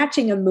just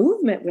matching a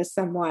movement with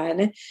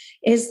someone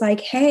is like,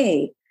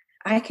 hey,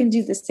 I can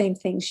do the same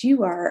things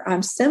you are.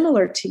 I'm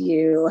similar to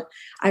you.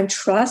 I'm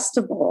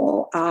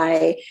trustable.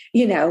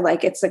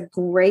 It's a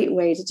great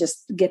way to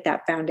just get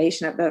that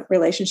foundation of the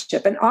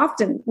relationship. And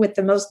often with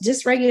the most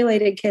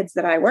dysregulated kids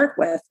that I work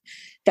with,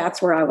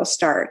 that's where I will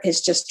start,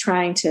 is just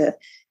trying to,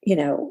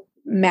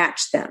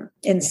 match them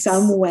in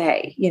some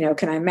way.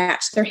 Can I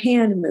match their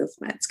hand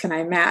movements? Can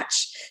I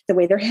match the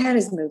way their head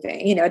is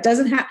moving? I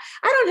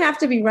don't have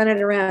to be running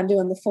around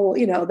doing the full,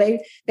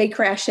 they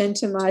crash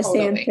into my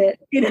sand pit,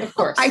 of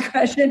course. I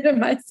crash into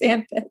my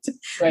sand pit,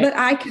 but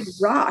I can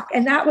rock.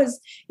 And that was,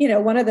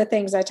 one of the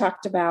things I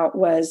talked about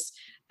was,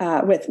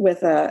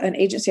 with an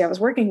agency I was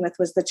working with,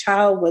 was the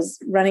child was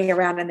running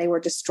around and they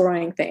were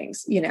destroying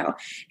things,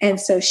 and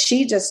so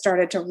she just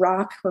started to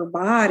rock her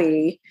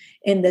body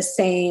in the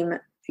same,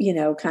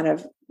 kind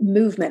of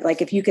movement.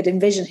 Like if you could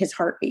envision his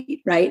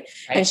heartbeat, right?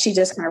 And she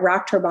just kind of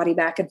rocked her body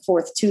back and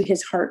forth to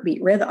his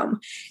heartbeat rhythm.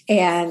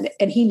 And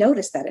he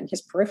noticed that in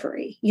his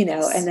periphery,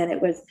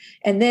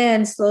 and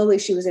then slowly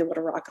she was able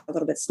to rock a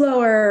little bit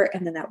slower.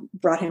 And then that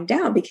brought him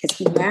down because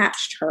he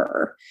matched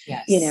her,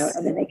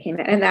 and then they came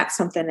in. And that's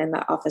something in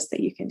the office that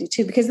you can do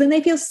too, because then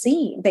they feel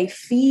seen, they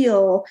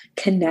feel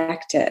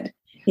connected.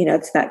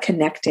 It's that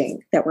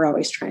connecting that we're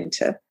always trying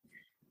to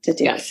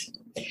do.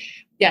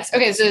 Yes.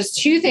 Okay. So there's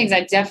two things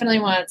I definitely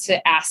want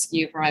to ask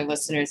you for my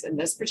listeners in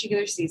this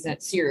particular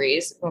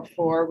series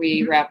before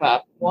we wrap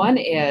up. One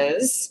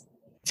is,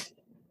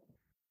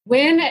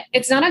 when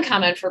it's not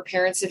uncommon for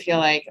parents to feel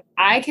like,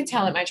 I can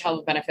tell that my child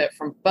will benefit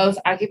from both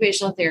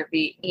occupational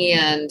therapy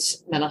and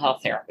mental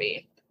health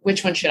therapy.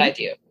 Which one should I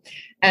do?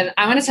 And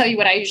I want to tell you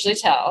what I usually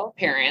tell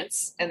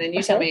parents, and then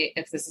you tell me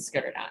if this is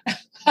good or not.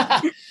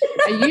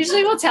 I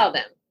usually will tell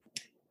them,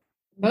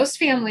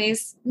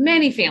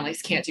 many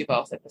families can't do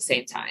both at the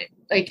same time.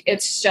 Like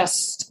it's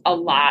just a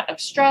lot of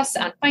stress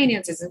on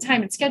finances and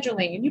time and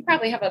scheduling. And you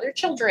probably have other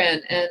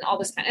children and all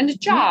this and a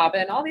job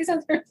and all these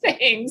other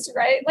things,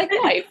 right? Like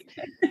life.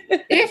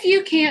 If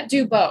you can't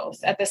do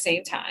both at the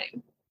same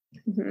time,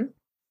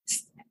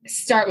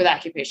 start with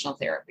occupational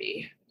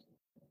therapy.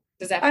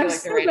 Does that feel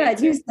like the right answer? I'm so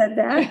glad you said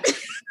that.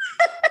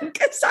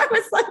 Because I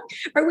was like,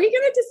 are we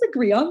going to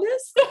disagree on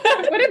this?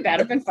 Wouldn't that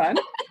have been fun?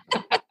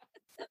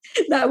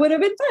 That would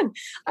have been fun.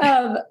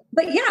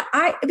 But yeah,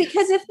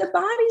 because if the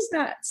body's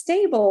not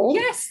stable,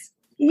 Yes.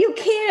 you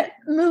can't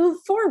move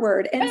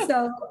forward. And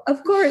so,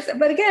 of course,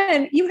 but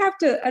again, you have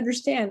to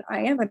understand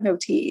I am an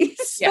OT.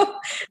 So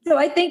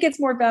I think it's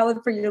more valid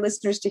for your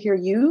listeners to hear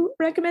you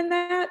recommend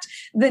that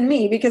than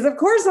me, because of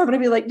course I'm going to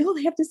be like, no,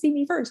 they have to see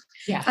me first.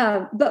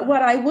 Yeah. But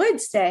what I would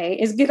say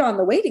is get on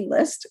the waiting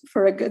list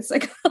for a good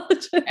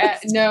psychologist.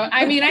 No,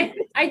 I mean, I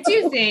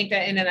do think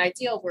that in an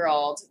ideal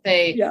world,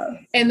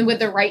 and with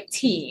the right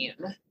team,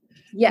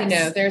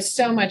 yes. there's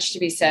so much to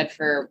be said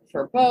for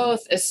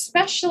both,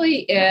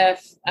 especially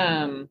if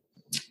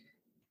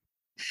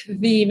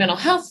the mental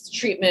health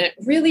treatment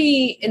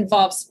really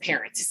involves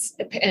parents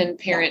and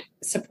parent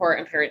support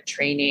and parent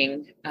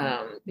training,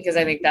 because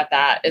I think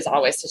that is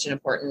always such an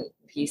important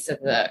piece of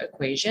the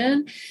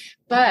equation.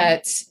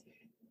 But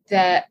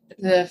that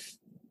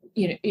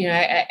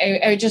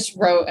I just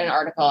wrote an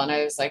article and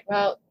I was like,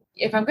 well,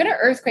 if I'm going to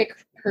earthquake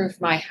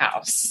proof my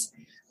house,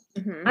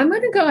 I'm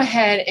going to go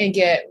ahead and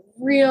get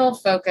real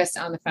focused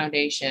on the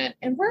foundation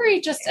and worry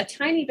just a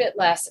tiny bit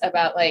less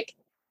about like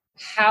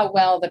how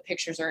well the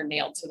pictures are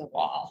nailed to the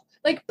wall.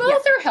 Like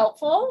both are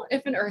helpful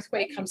if an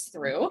earthquake comes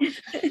through.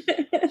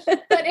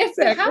 But if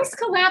the house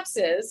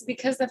collapses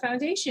because the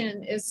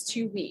foundation is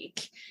too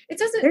weak, it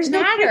doesn't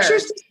matter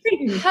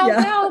how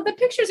well the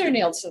pictures are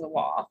nailed to the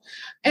wall.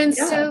 And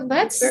so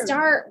let's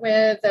start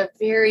with the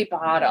very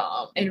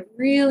bottom and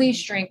really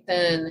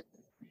strengthen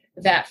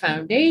that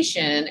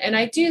foundation. And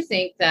I do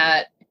think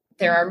that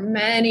there are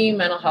many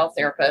mental health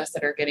therapists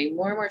that are getting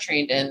more and more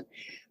trained in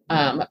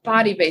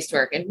body-based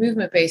work and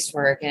movement-based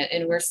work.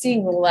 And we're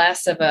seeing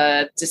less of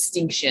a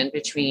distinction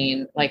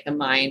between like the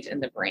mind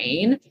and the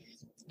brain.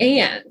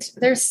 And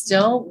there's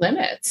still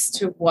limits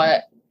to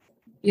what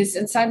is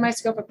inside my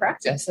scope of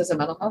practice as a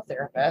mental health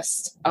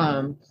therapist.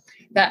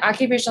 That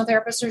occupational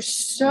therapists are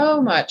so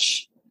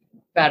much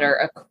better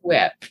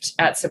equipped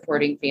at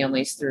supporting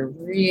families through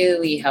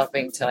really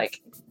helping to like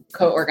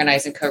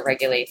co-organize and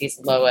co-regulate these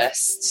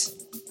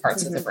lowest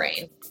parts of the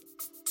brain.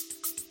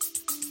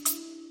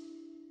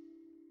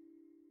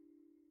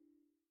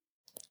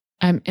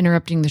 I'm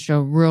interrupting the show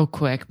real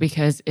quick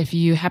because if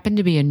you happen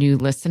to be a new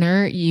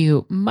listener,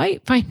 you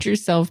might find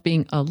yourself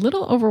being a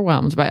little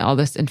overwhelmed by all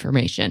this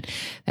information.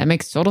 That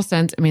makes total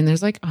sense. I mean,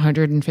 there's like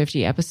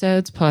 150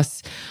 episodes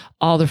plus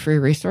all the free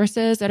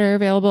resources that are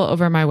available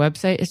over my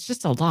website. It's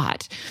just a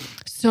lot.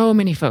 So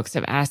many folks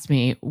have asked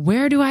me,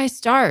 where do I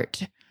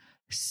start?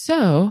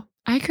 So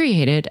I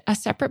created a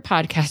separate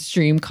podcast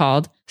stream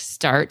called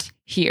Start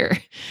Here.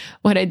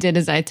 What I did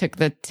is I took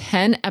the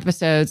 10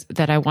 episodes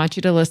that I want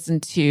you to listen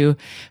to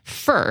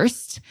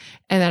first,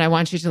 and then I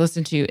want you to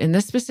listen to in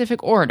this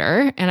specific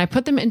order, and I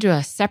put them into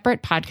a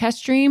separate podcast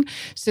stream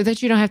so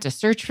that you don't have to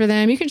search for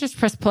them. You can just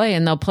press play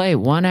and they'll play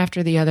one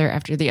after the other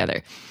after the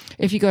other.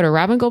 If you go to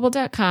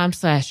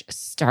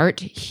robingoble.com/start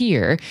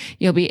here,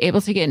 you'll be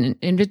able to get an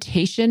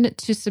invitation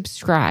to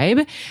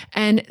subscribe,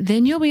 and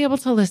then you'll be able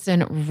to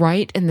listen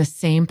right in the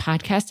same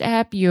podcast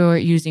app you're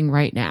using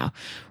right now.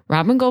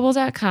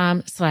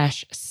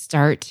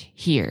 robingoble.com/start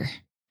here.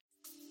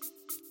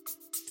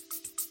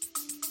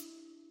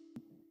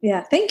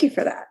 Yeah, thank you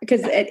for that.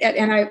 Because,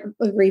 and I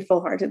agree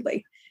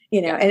full-heartedly,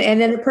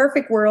 and in a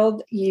perfect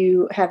world,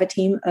 you have a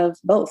team of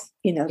both,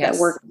 that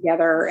work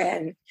together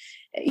and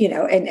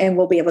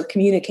we'll be able to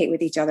communicate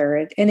with each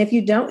other. And if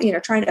you don't,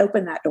 try and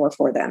open that door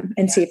for them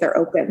and see if they're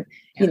open,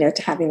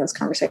 to having those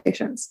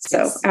conversations.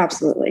 So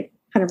absolutely,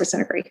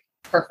 100% agree.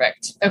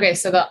 Perfect. Okay.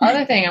 So the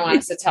other thing I want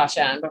us to touch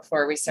on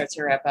before we start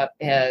to wrap up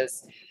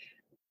is,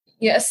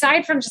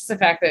 aside from just the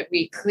fact that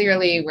we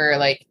clearly were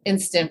like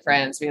instant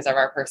friends because of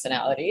our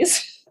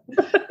personalities,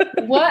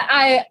 what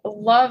I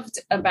loved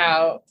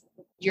about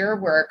your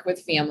work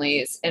with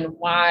families and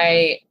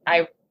why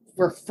I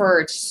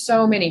referred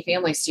so many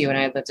families to you when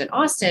I lived in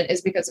Austin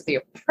is because of the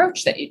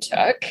approach that you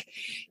took,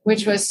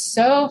 which was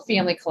so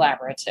family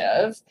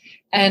collaborative.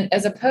 And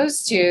as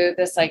opposed to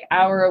this like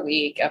hour a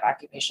week of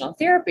occupational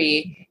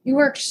therapy, you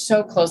worked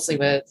so closely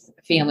with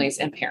families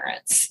and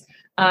parents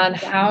on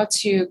how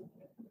to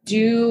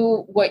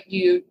do what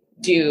you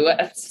do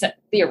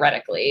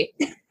theoretically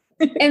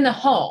in the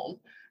home,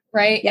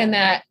 right? Yeah. And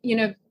that,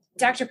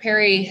 Dr.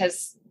 Perry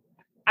has,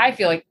 I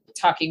feel like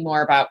talking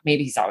more about,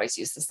 maybe he's always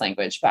used this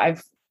language, but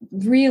I've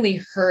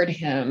really heard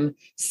him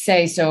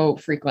say so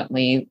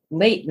frequently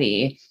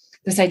lately,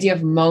 this idea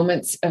of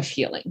moments of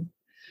healing,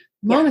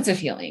 right?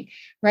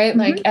 Mm-hmm.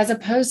 Like as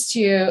opposed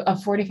to a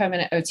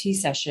 45-minute OT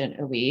session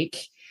a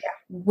week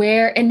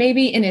where, and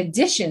maybe in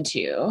addition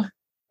to,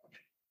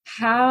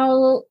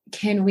 how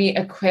can we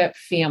equip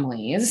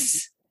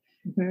families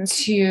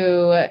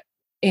to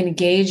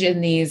engage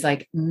in these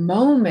like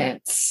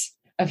moments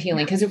of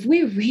healing? Because if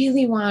we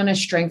really want to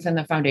strengthen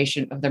the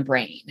foundation of the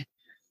brain,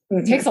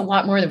 it takes a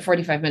lot more than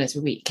 45 minutes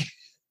a week.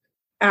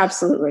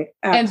 Absolutely.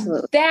 And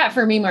that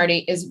for me, Marty,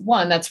 is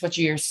one, that's why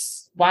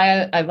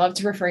I love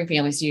to referring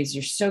families to you.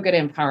 You're so good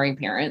at empowering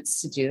parents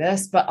to do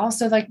this, but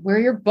also like we're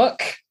your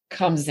book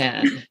comes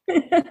in.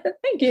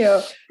 Thank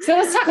you. So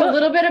let's talk a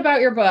little bit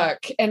about your book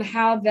and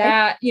how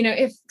that,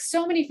 if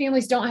so many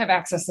families don't have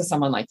access to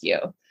someone like you,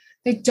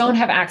 they don't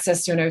have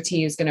access to an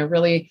OT who's going to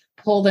really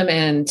pull them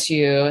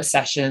into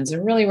sessions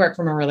and really work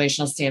from a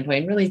relational standpoint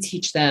and really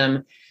teach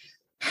them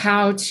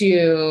how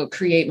to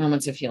create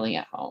moments of healing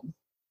at home.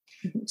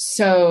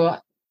 So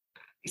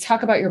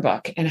talk about your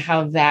book and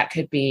how that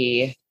could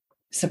be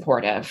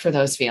supportive for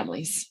those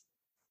families.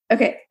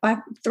 Okay, I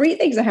have 3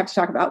 things I have to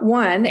talk about.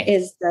 One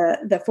is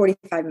the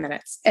 45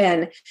 minutes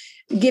and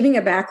giving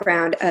a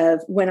background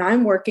of when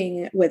I'm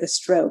working with a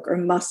stroke or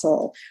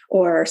muscle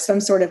or some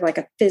sort of like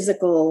a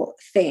physical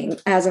thing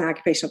as an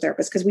occupational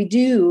therapist, because we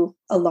do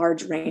a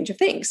large range of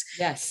things.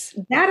 Yes.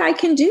 That I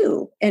can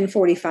do in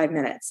 45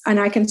 minutes and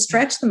I can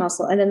stretch the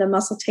muscle, and then the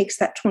muscle takes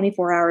that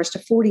 24 hours to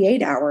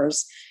 48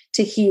 hours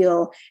to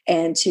heal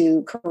and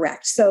to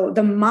correct. So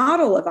the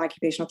model of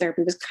occupational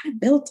therapy was kind of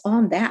built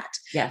on that,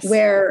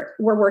 where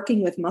we're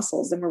working with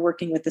muscles and we're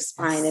working with the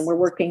spine and we're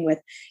working with,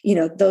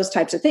 those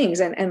types of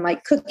things and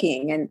like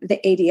cooking and the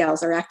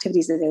ADLs or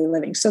activities of daily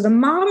living. So the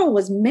model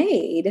was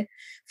made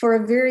for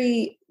a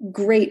very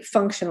great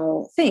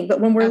functional thing.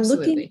 But when we're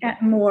looking at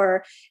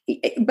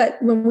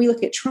when we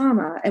look at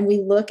trauma and we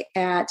look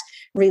at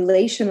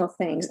relational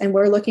things and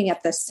we're looking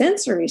at the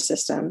sensory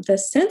system,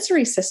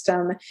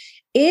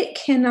 it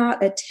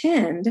cannot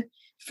attend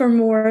for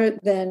more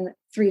than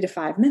 3 to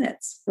 5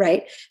 minutes,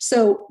 right?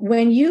 So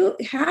when you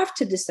have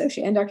to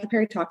dissociate, and Dr.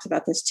 Perry talks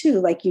about this too,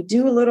 like you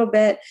do a little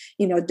bit,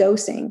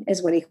 dosing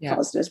is what he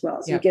calls it as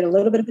well. So you get a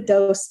little bit of a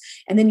dose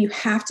and then you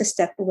have to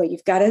step away.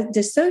 You've got to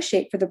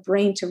dissociate for the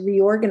brain to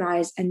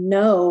reorganize and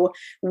know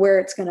where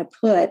it's going to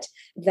put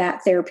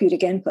that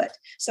therapeutic input.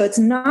 So it's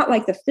not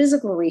like the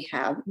physical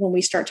rehab when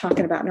we start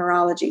talking about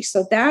neurology.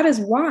 So that is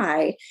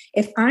why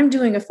if I'm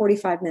doing a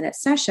 45-minute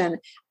session,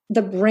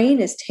 the brain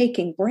is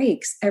taking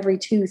breaks every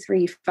 2,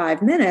 3,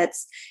 5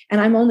 minutes, and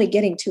I'm only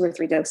getting 2 or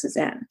 3 doses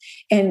in.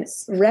 And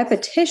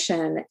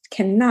repetition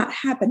cannot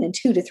happen in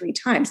 2 to 3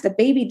 times. The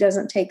baby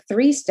doesn't take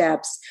 3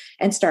 steps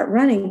and start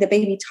running. The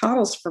baby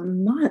toddles for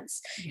months.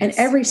 And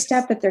every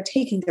step that they're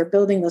taking, they're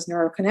building those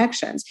neural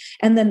connections.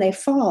 And then they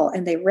fall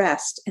and they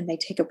rest and they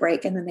take a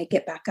break and then they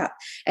get back up.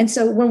 And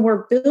so when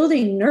we're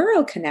building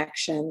neural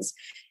connections,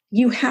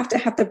 you have to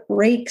have the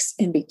breaks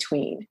in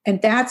between. And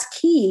that's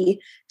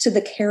key to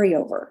the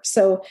carryover.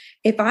 So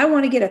if I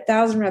want to get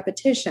 1,000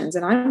 repetitions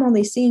and I'm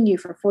only seeing you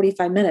for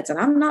 45 minutes and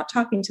I'm not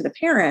talking to the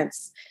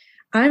parents,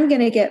 I'm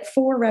going to get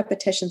 4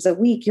 repetitions a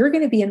week. You're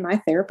going to be in my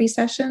therapy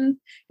session.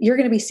 You're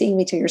going to be seeing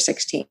me till you're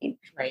 16.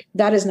 Right.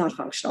 That is not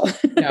functional.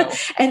 No.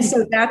 And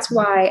so that's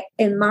why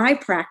in my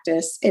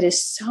practice, it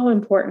is so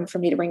important for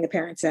me to bring the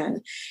parents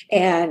in.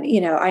 And,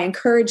 I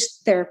encourage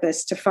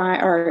therapists to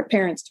find, or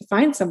parents to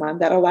find someone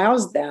that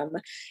allows them,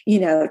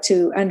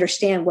 to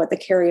understand what the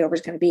carryover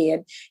is going to be.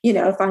 And,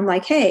 if I'm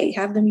like, hey,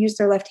 have them use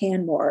their left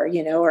hand more,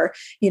 or,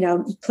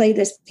 play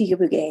this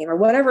peekaboo game or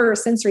whatever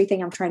sensory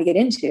thing I'm trying to get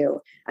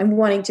into, I'm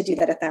wanting to do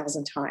that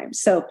 1,000 times.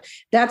 So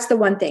that's the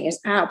one thing is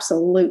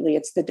absolutely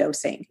it's the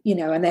dosing,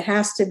 and it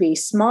has to be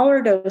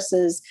smaller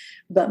doses,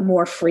 but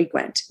more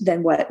frequent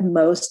than what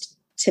most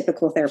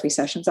typical therapy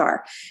sessions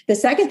are. The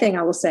second thing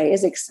I will say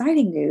is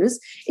exciting news.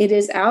 It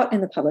is out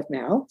in the public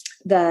now.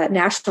 The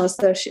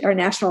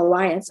National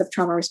Alliance of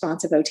Trauma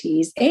Responsive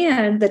OTs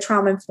and the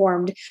Trauma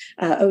Informed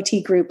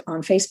OT group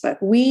on Facebook.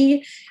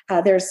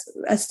 There's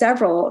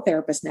several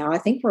therapists now. I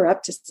think we're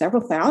up to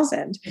several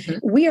thousand.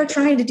 Mm-hmm. We are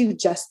trying to do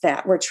just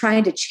that. We're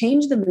trying to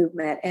change the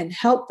movement and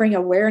help bring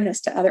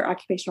awareness to other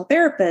occupational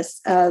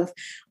therapists of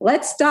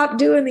let's stop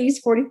doing these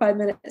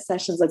 45-minute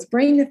sessions. Let's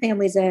bring the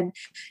families in.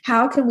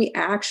 How can we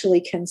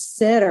actually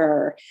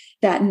consider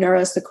that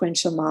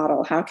neurosequential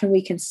model? How can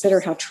we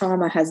consider how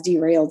trauma has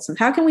derailed some?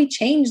 How can we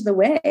change the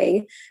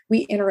way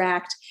we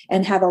interact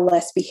and have a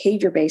less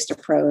behavior-based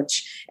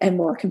approach and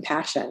more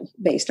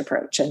compassion-based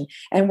approach?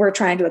 And we're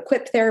trying to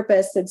equip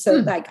therapists. And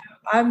so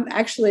I'm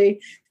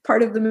actually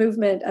part of the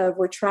movement of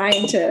we're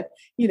trying to,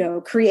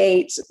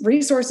 create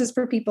resources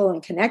for people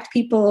and connect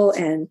people.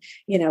 And,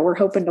 we're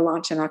hoping to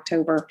launch in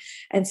October.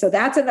 And so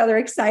that's another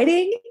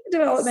exciting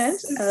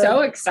development. So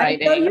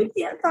exciting. I know you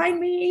can't find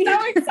me.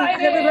 So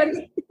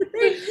exciting.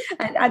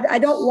 I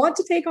don't want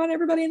to take on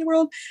everybody in the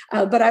world,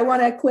 but I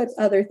want to equip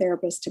other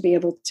therapists to be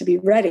able to be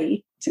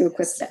ready to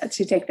equip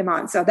to take them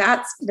on. So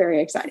that's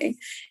very exciting.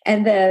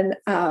 And then,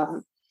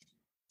 darn,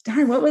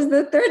 what was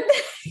the third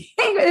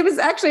thing? It was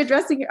actually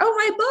addressing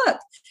my book.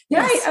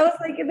 Yes. Right. I was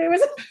like, there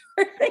was a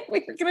third thing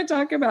we were going to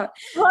talk about.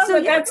 Well,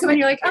 so that's when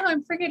you're like,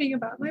 I'm forgetting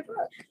about my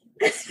book.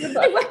 That's your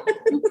book.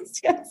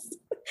 Yes.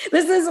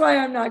 This is why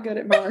I'm not good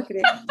at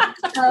marketing.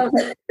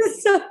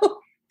 So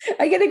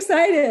I get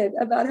excited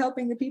about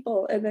helping the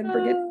people and then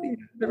forget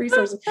the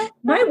resources.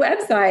 My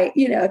website,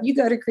 if you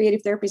go to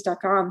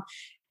creativetherapies.com,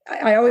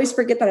 I always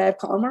forget that I have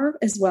Calmer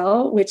as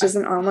well, which is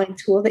an online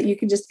tool that you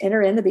can just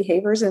enter in the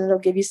behaviors and it'll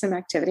give you some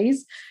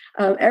activities.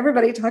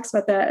 Everybody talks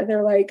about that and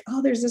they're like,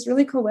 oh, there's this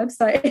really cool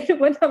website.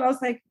 One time I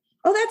was like,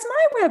 oh, that's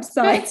my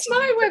website. That's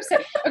my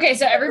website. Okay.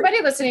 So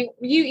everybody listening,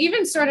 you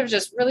even sort of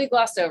just really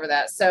glossed over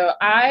that. So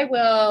I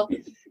will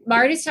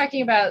Marty's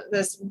talking about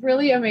this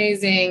really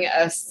amazing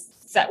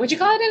would you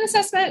call it an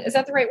assessment? Is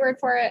that the right word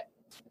for it?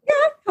 Yeah,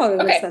 I call it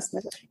an Okay.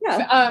 assessment.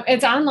 Yeah.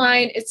 It's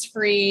online. It's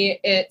free.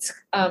 It's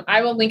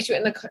I will link to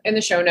it in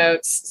the show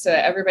notes so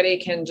that everybody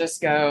can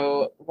just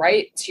go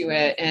right to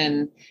it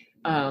and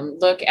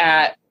look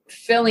at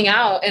filling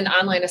out an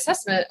online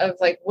assessment of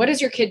like, what is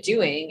your kid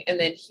doing? And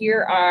then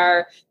here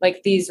are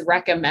like these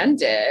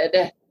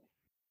recommended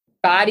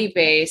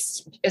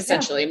body-based,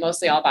 essentially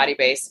mostly all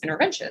body-based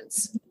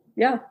interventions.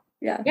 Yeah.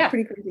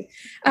 Pretty crazy.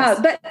 Yes.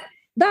 But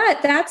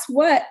that's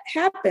what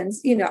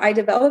happens. I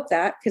developed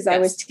that because I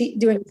was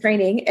doing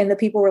training, and the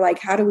people were like,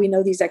 how do we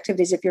know these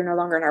activities if you're no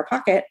longer in our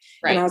pocket?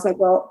 Right. And I was like,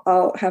 well,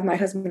 I'll have my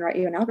husband write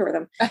you an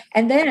algorithm.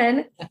 And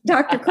then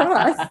Dr.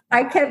 Cross,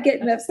 I kept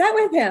getting upset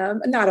with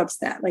him, not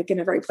upset, like in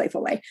a very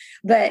playful way,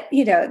 but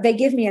they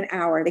give me an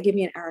hour, they give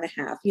me an hour and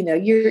a half,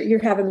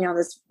 you're having me on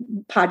this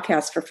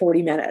podcast for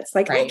 40 minutes.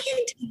 Like, right. I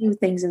can't do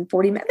things in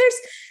 40 minutes.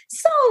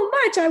 There's so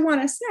much I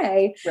want to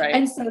say. Right.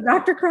 And so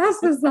Dr.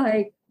 Cross was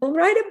like, well,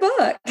 write a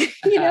book,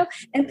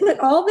 and put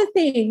all the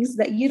things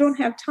that you don't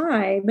have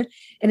time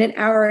in an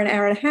hour and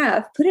a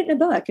half, put it in a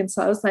book. And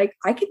so I was like,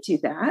 I could do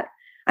that.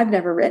 I've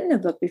never written a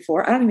book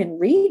before. I don't even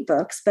read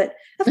books, but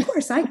of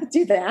course I could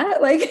do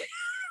that. Like,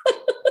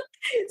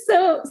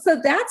 so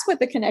that's what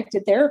the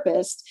connected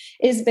therapist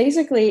is.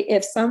 Basically,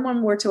 if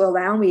someone were to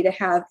allow me to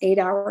have 8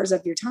 hours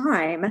of your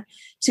time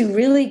to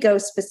really go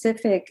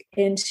specific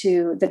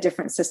into the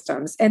different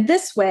systems. And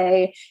this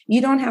way,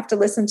 you don't have to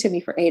listen to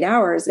me for 8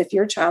 hours. If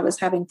your child is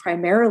having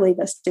primarily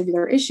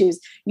vestibular issues,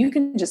 you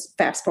can just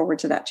fast forward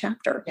to that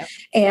chapter. Yep.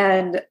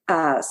 And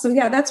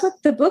that's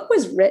what the book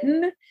was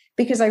written,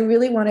 because I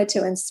really wanted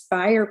to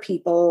inspire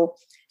people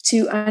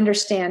to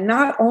understand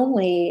not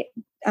only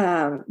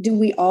do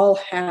we all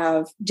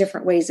have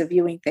different ways of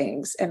viewing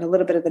things, and a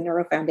little bit of the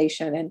neuro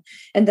foundation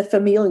and the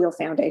familial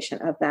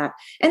foundation of that.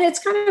 And it's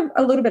kind of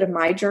a little bit of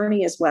my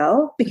journey as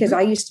well, because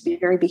I used to be a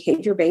very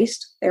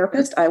behavior-based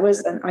therapist. I was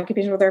an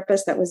occupational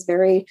therapist that was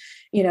very,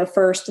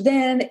 first,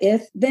 then,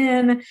 if,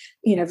 then,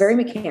 very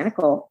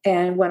mechanical.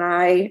 And when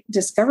I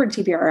discovered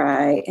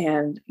TBRI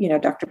and,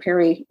 Dr.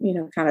 Perry,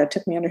 kind of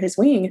took me under his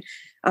wing,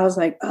 I was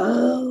like,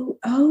 oh,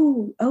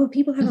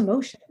 people have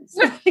emotions.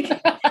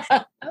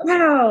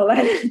 Wow,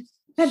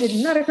 that did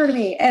not occur to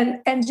me.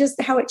 And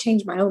just how it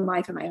changed my own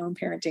life and my own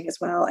parenting as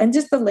well. And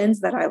just the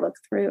lens that I look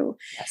through.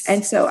 Yes.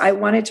 And so I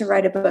wanted to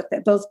write a book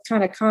that both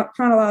kind of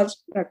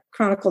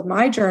chronicled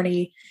my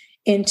journey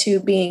into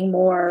being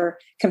more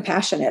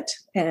compassionate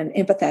and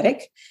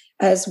empathetic,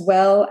 as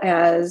well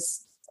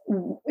as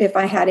if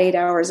I had 8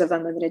 hours of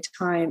unlimited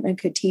time and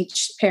could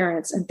teach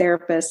parents and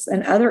therapists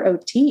and other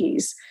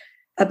OTs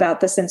about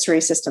the sensory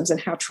systems and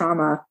how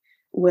trauma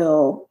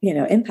will,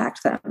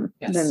 impact them.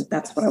 Yes. Then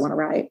that's what I want to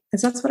write. And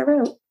so that's what I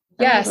wrote.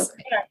 Yes.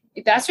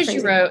 That's what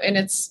you wrote. And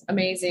it's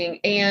amazing.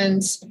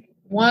 And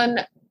one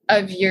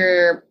of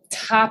your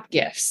top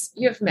gifts,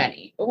 you have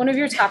many, but one of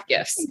your top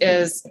gifts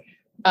is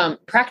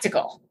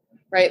practical,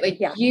 right?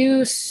 Like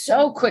you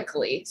so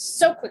quickly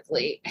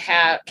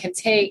can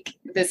take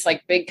this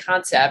like big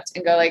concept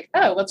and go like,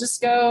 oh, we'll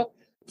just go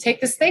take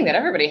this thing that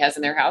everybody has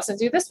in their house and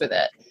do this with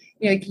it.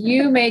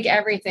 You make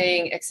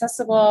everything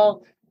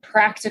accessible,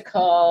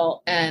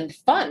 practical, and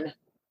fun.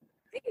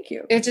 Thank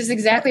you. It's just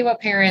exactly what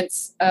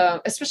parents,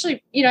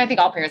 especially, I think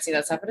all parents need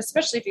that stuff, but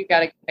especially if you've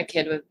got a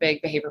kid with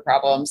big behavior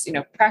problems,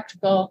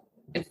 practical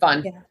and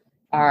fun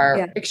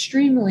are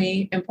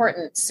extremely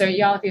important. So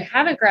y'all, if you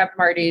haven't grabbed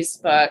Marty's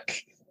book,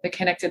 The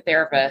Connected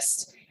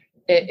Therapist,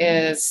 it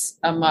is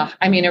I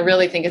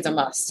really think it's a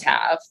must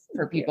have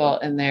for people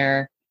in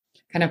their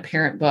kind of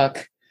parent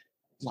book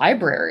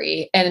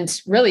library.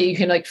 And really you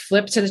can like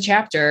flip to the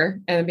chapter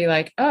and be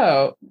like,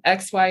 oh,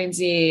 X, Y, and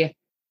Z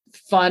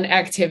fun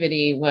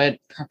activity would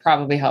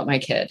probably help my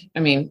kid.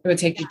 It would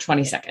take you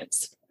 20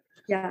 seconds.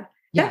 Yeah.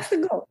 That's the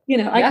goal.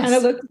 I kind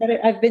of looked at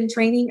it. I've been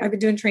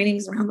doing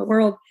trainings around the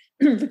world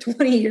for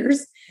 20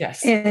 years.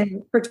 Yes.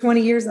 And for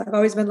 20 years, I've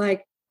always been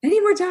like, I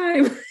need more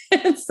time.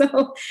 And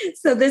so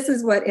this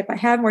is what, if I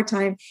have more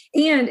time,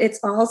 and it's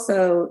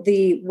also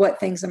what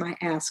things am I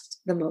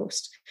asked the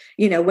most?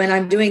 When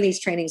I'm doing these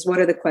trainings, what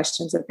are the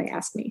questions that they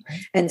ask me? Right.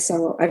 And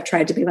so I've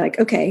tried to be like,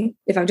 okay,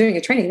 if I'm doing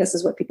a training, this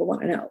is what people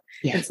want to know.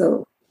 Yeah. And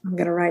so I'm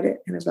going to write it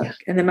in a book. Yeah.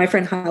 And then my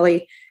friend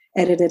Holly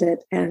edited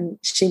it and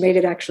she made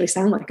it actually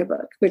sound like a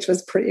book, which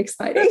was pretty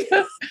exciting.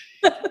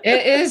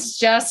 It is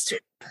just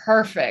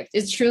perfect.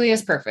 It truly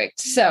is perfect.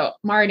 So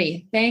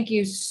Marty, thank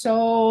you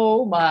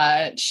so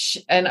much.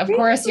 And of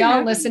course,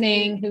 y'all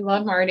listening who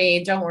love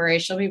Marty, don't worry,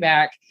 she'll be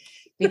back,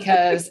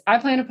 because I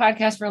plan a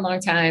podcast for a long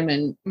time,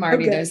 and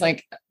Marty, there's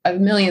like a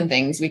million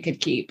things we could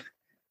keep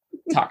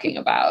talking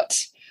about.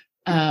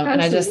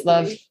 And I just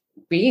love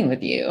being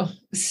with you.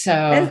 So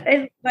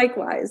and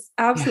likewise,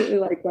 absolutely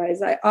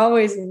likewise. I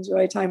always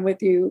enjoy time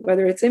with you,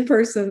 whether it's in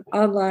person,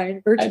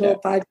 online, virtual,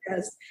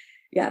 podcast.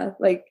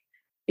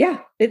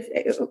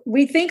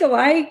 We think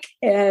alike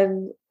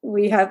and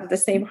we have the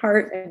same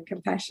heart and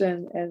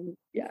compassion. And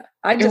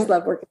I just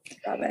love working with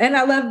you. And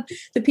I love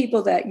the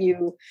people that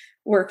you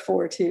work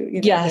for too.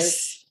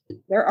 Yes.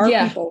 They're our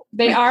people.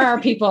 They are our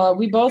people.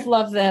 We both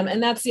love them.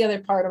 And that's the other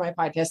part of my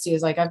podcast too,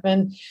 is like, I've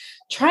been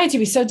trying to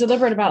be so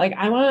deliberate about like,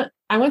 I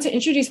want to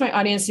introduce my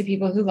audience to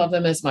people who love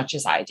them as much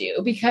as I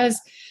do, because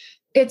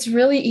it's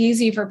really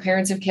easy for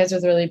parents of kids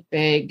with really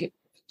big,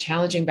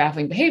 challenging,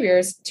 baffling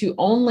behaviors to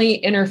only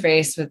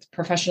interface with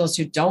professionals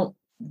who don't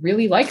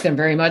really like them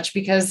very much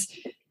because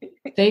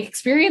they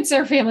experience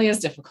their family as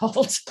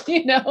difficult,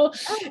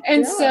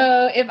 And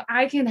so if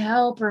I can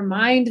help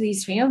remind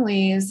these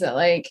families that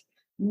like,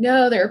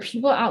 no, there are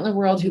people out in the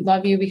world who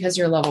love you because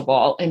you're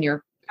lovable and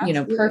you're,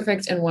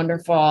 perfect and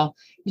wonderful.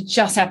 You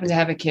just happen to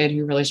have a kid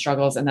who really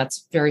struggles, and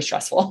that's very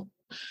stressful.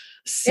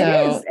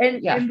 So, it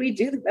is. And we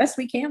do the best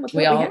we can with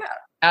what we have.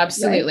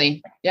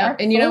 Absolutely. Right? Yeah.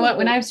 And you know what?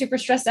 When I'm super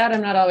stressed out,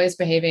 I'm not always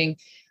behaving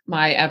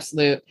my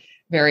absolute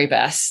very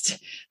best.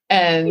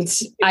 And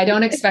I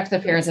don't expect the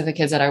parents of the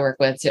kids that I work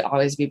with to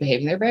always be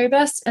behaving their very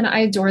best. And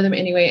I adore them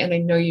anyway. And I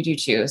know you do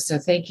too. So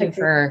thank you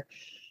for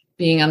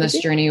being on this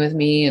journey with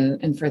me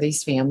and for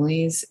these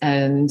families.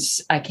 And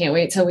I can't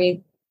wait till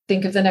we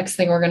think of the next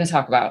thing we're going to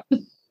talk about.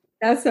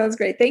 That sounds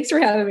great. Thanks for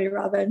having me,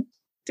 Robin.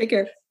 Take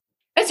care.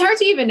 It's hard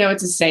to even know what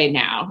to say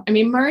now. I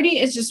mean, Marty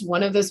is just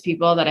one of those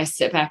people that I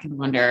sit back and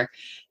wonder,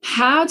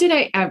 how did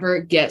I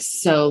ever get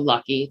so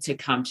lucky to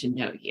come to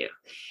know you?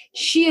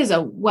 She is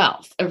a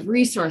wealth of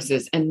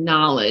resources and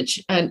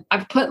knowledge. And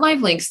I've put live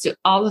links to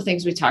all the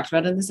things we talked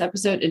about in this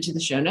episode into the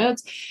show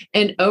notes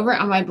and over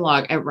on my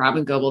blog at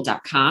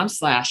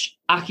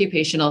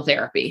robingoble.com/occupational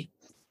therapy.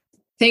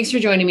 Thanks for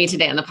joining me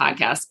today on the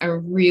podcast.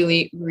 I'm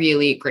really,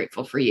 really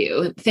grateful for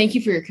you. Thank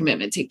you for your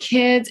commitment to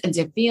kids and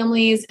to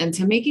families and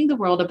to making the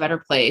world a better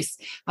place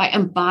by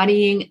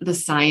embodying the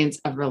science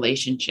of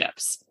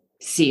relationships.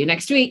 See you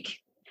next week.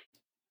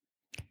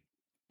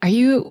 Are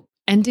you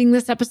ending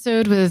this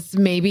episode with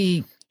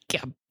maybe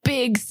a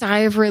big sigh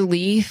of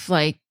relief?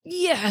 Like,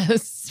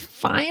 yes,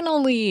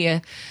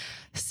 finally,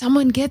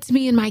 someone gets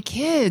me and my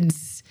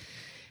kids.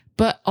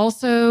 But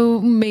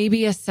also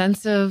maybe a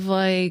sense of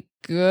like,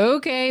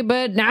 okay,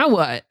 but now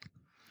what?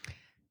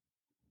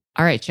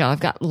 All right, y'all, I've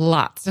got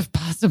lots of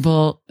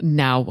possible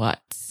now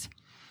whats.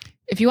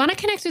 If you want to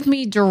connect with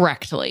me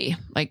directly,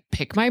 like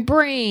pick my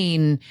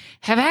brain,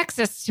 have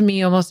access to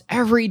me almost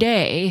every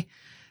day,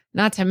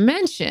 not to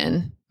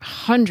mention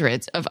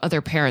hundreds of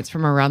other parents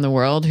from around the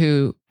world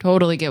who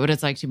totally get what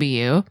it's like to be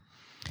you,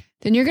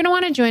 then you're going to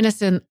want to join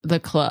us in the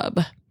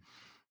club.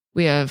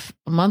 We have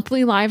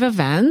monthly live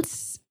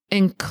events,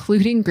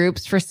 including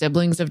groups for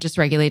siblings of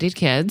dysregulated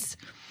kids,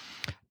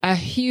 a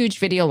huge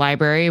video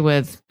library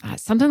with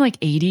something like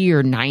 80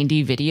 or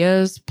 90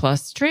 videos,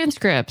 plus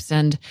transcripts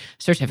and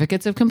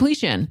certificates of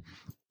completion.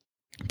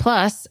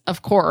 Plus,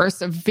 of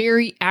course, a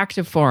very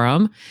active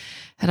forum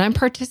that I'm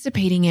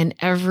participating in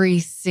every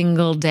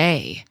single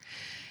day.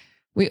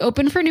 We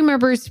open for new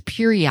members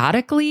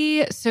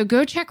periodically, so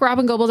go check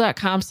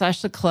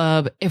robingoble.com/the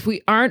club. If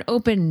we aren't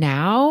open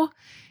now,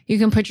 you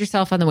can put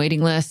yourself on the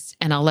waiting list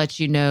and I'll let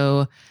you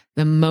know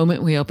the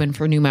moment we open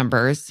for new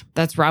members.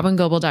 That's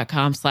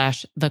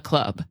robingoble.com/the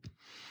club.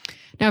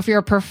 Now, if you're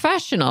a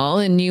professional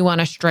and you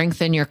want to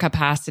strengthen your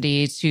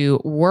capacity to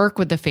work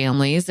with the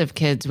families of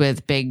kids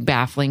with big,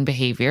 baffling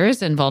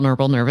behaviors and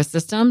vulnerable nervous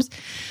systems,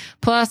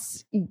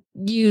 plus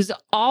use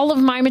all of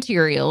my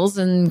materials,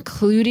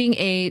 including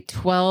a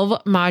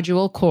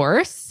 12-module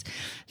course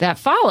that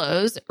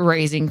follows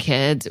raising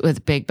kids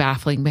with big,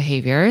 baffling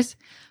behaviors,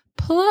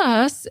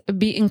 plus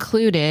be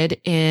included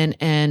in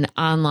an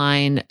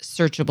online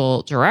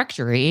searchable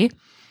directory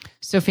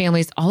so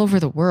families all over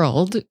the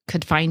world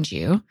could find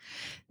you,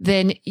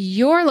 then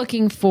you're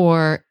looking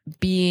for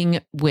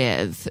Being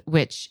With,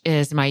 which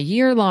is my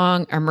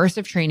year-long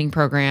immersive training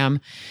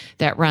program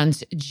that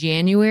runs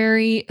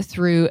January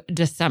through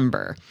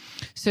December.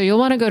 So you'll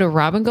want to go to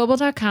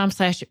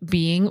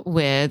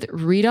robingoble.com/beingwith,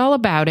 read all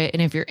about it.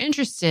 And if you're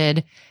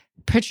interested,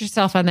 put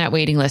yourself on that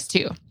waiting list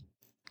too.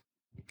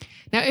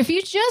 Now, if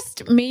you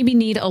just maybe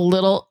need a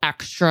little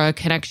extra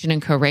connection and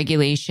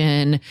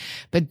co-regulation,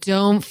 but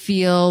don't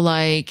feel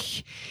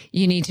like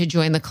you need to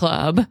join the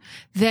club,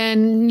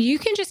 then you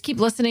can just keep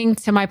listening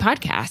to my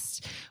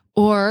podcast.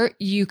 Or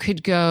you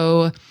could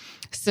go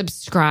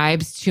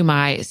subscribe to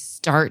my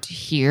Start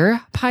Here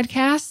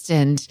podcast,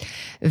 and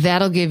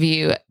that'll give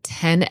you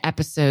 10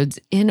 episodes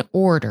in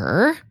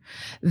order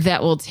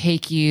that will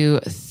take you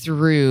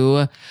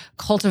through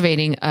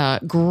cultivating a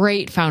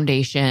great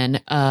foundation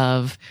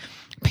of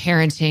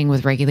parenting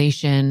with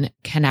regulation,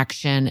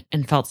 connection,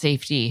 and felt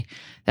safety.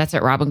 That's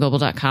at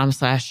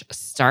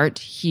robingoble.com/start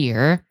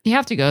here. You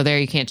have to go there.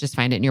 You can't just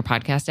find it in your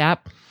podcast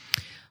app.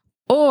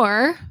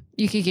 Or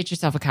you could get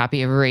yourself a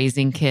copy of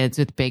Raising Kids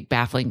with Big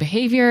Baffling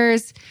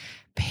Behaviors,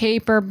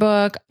 paper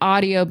book,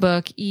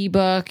 audiobook,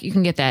 ebook. You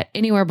can get that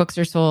anywhere books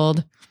are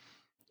sold.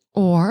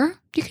 Or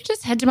you can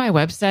just head to my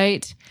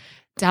website,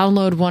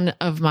 download one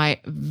of my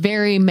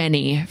very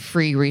many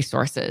free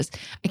resources.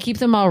 I keep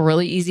them all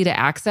really easy to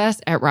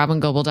access at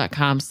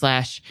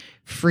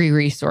robingoble.com/free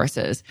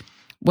resources.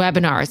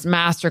 Webinars,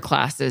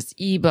 masterclasses,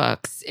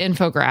 ebooks,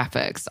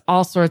 infographics,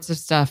 all sorts of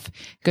stuff.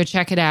 Go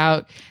check it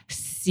out.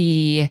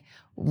 See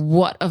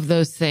what of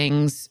those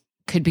things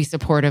could be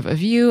supportive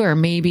of you, or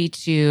maybe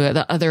to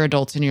the other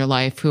adults in your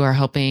life who are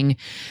helping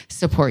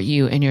support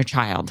you and your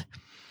child.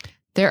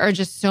 There are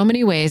just so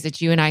many ways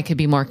that you and I could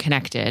be more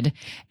connected,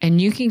 and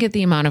you can get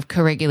the amount of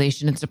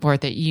co-regulation and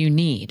support that you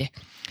need.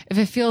 If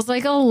it feels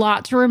like a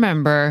lot to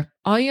remember,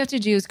 all you have to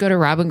do is go to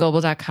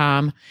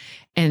robingoble.com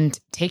and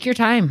take your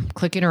time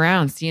clicking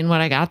around, seeing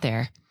what I got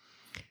there.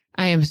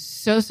 I am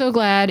so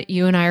glad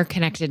you and I are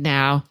connected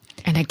now,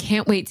 and I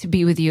can't wait to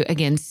be with you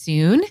again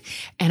soon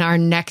in our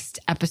next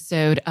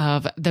episode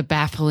of the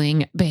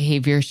Baffling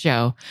Behavior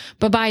Show.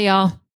 Bye-bye, y'all.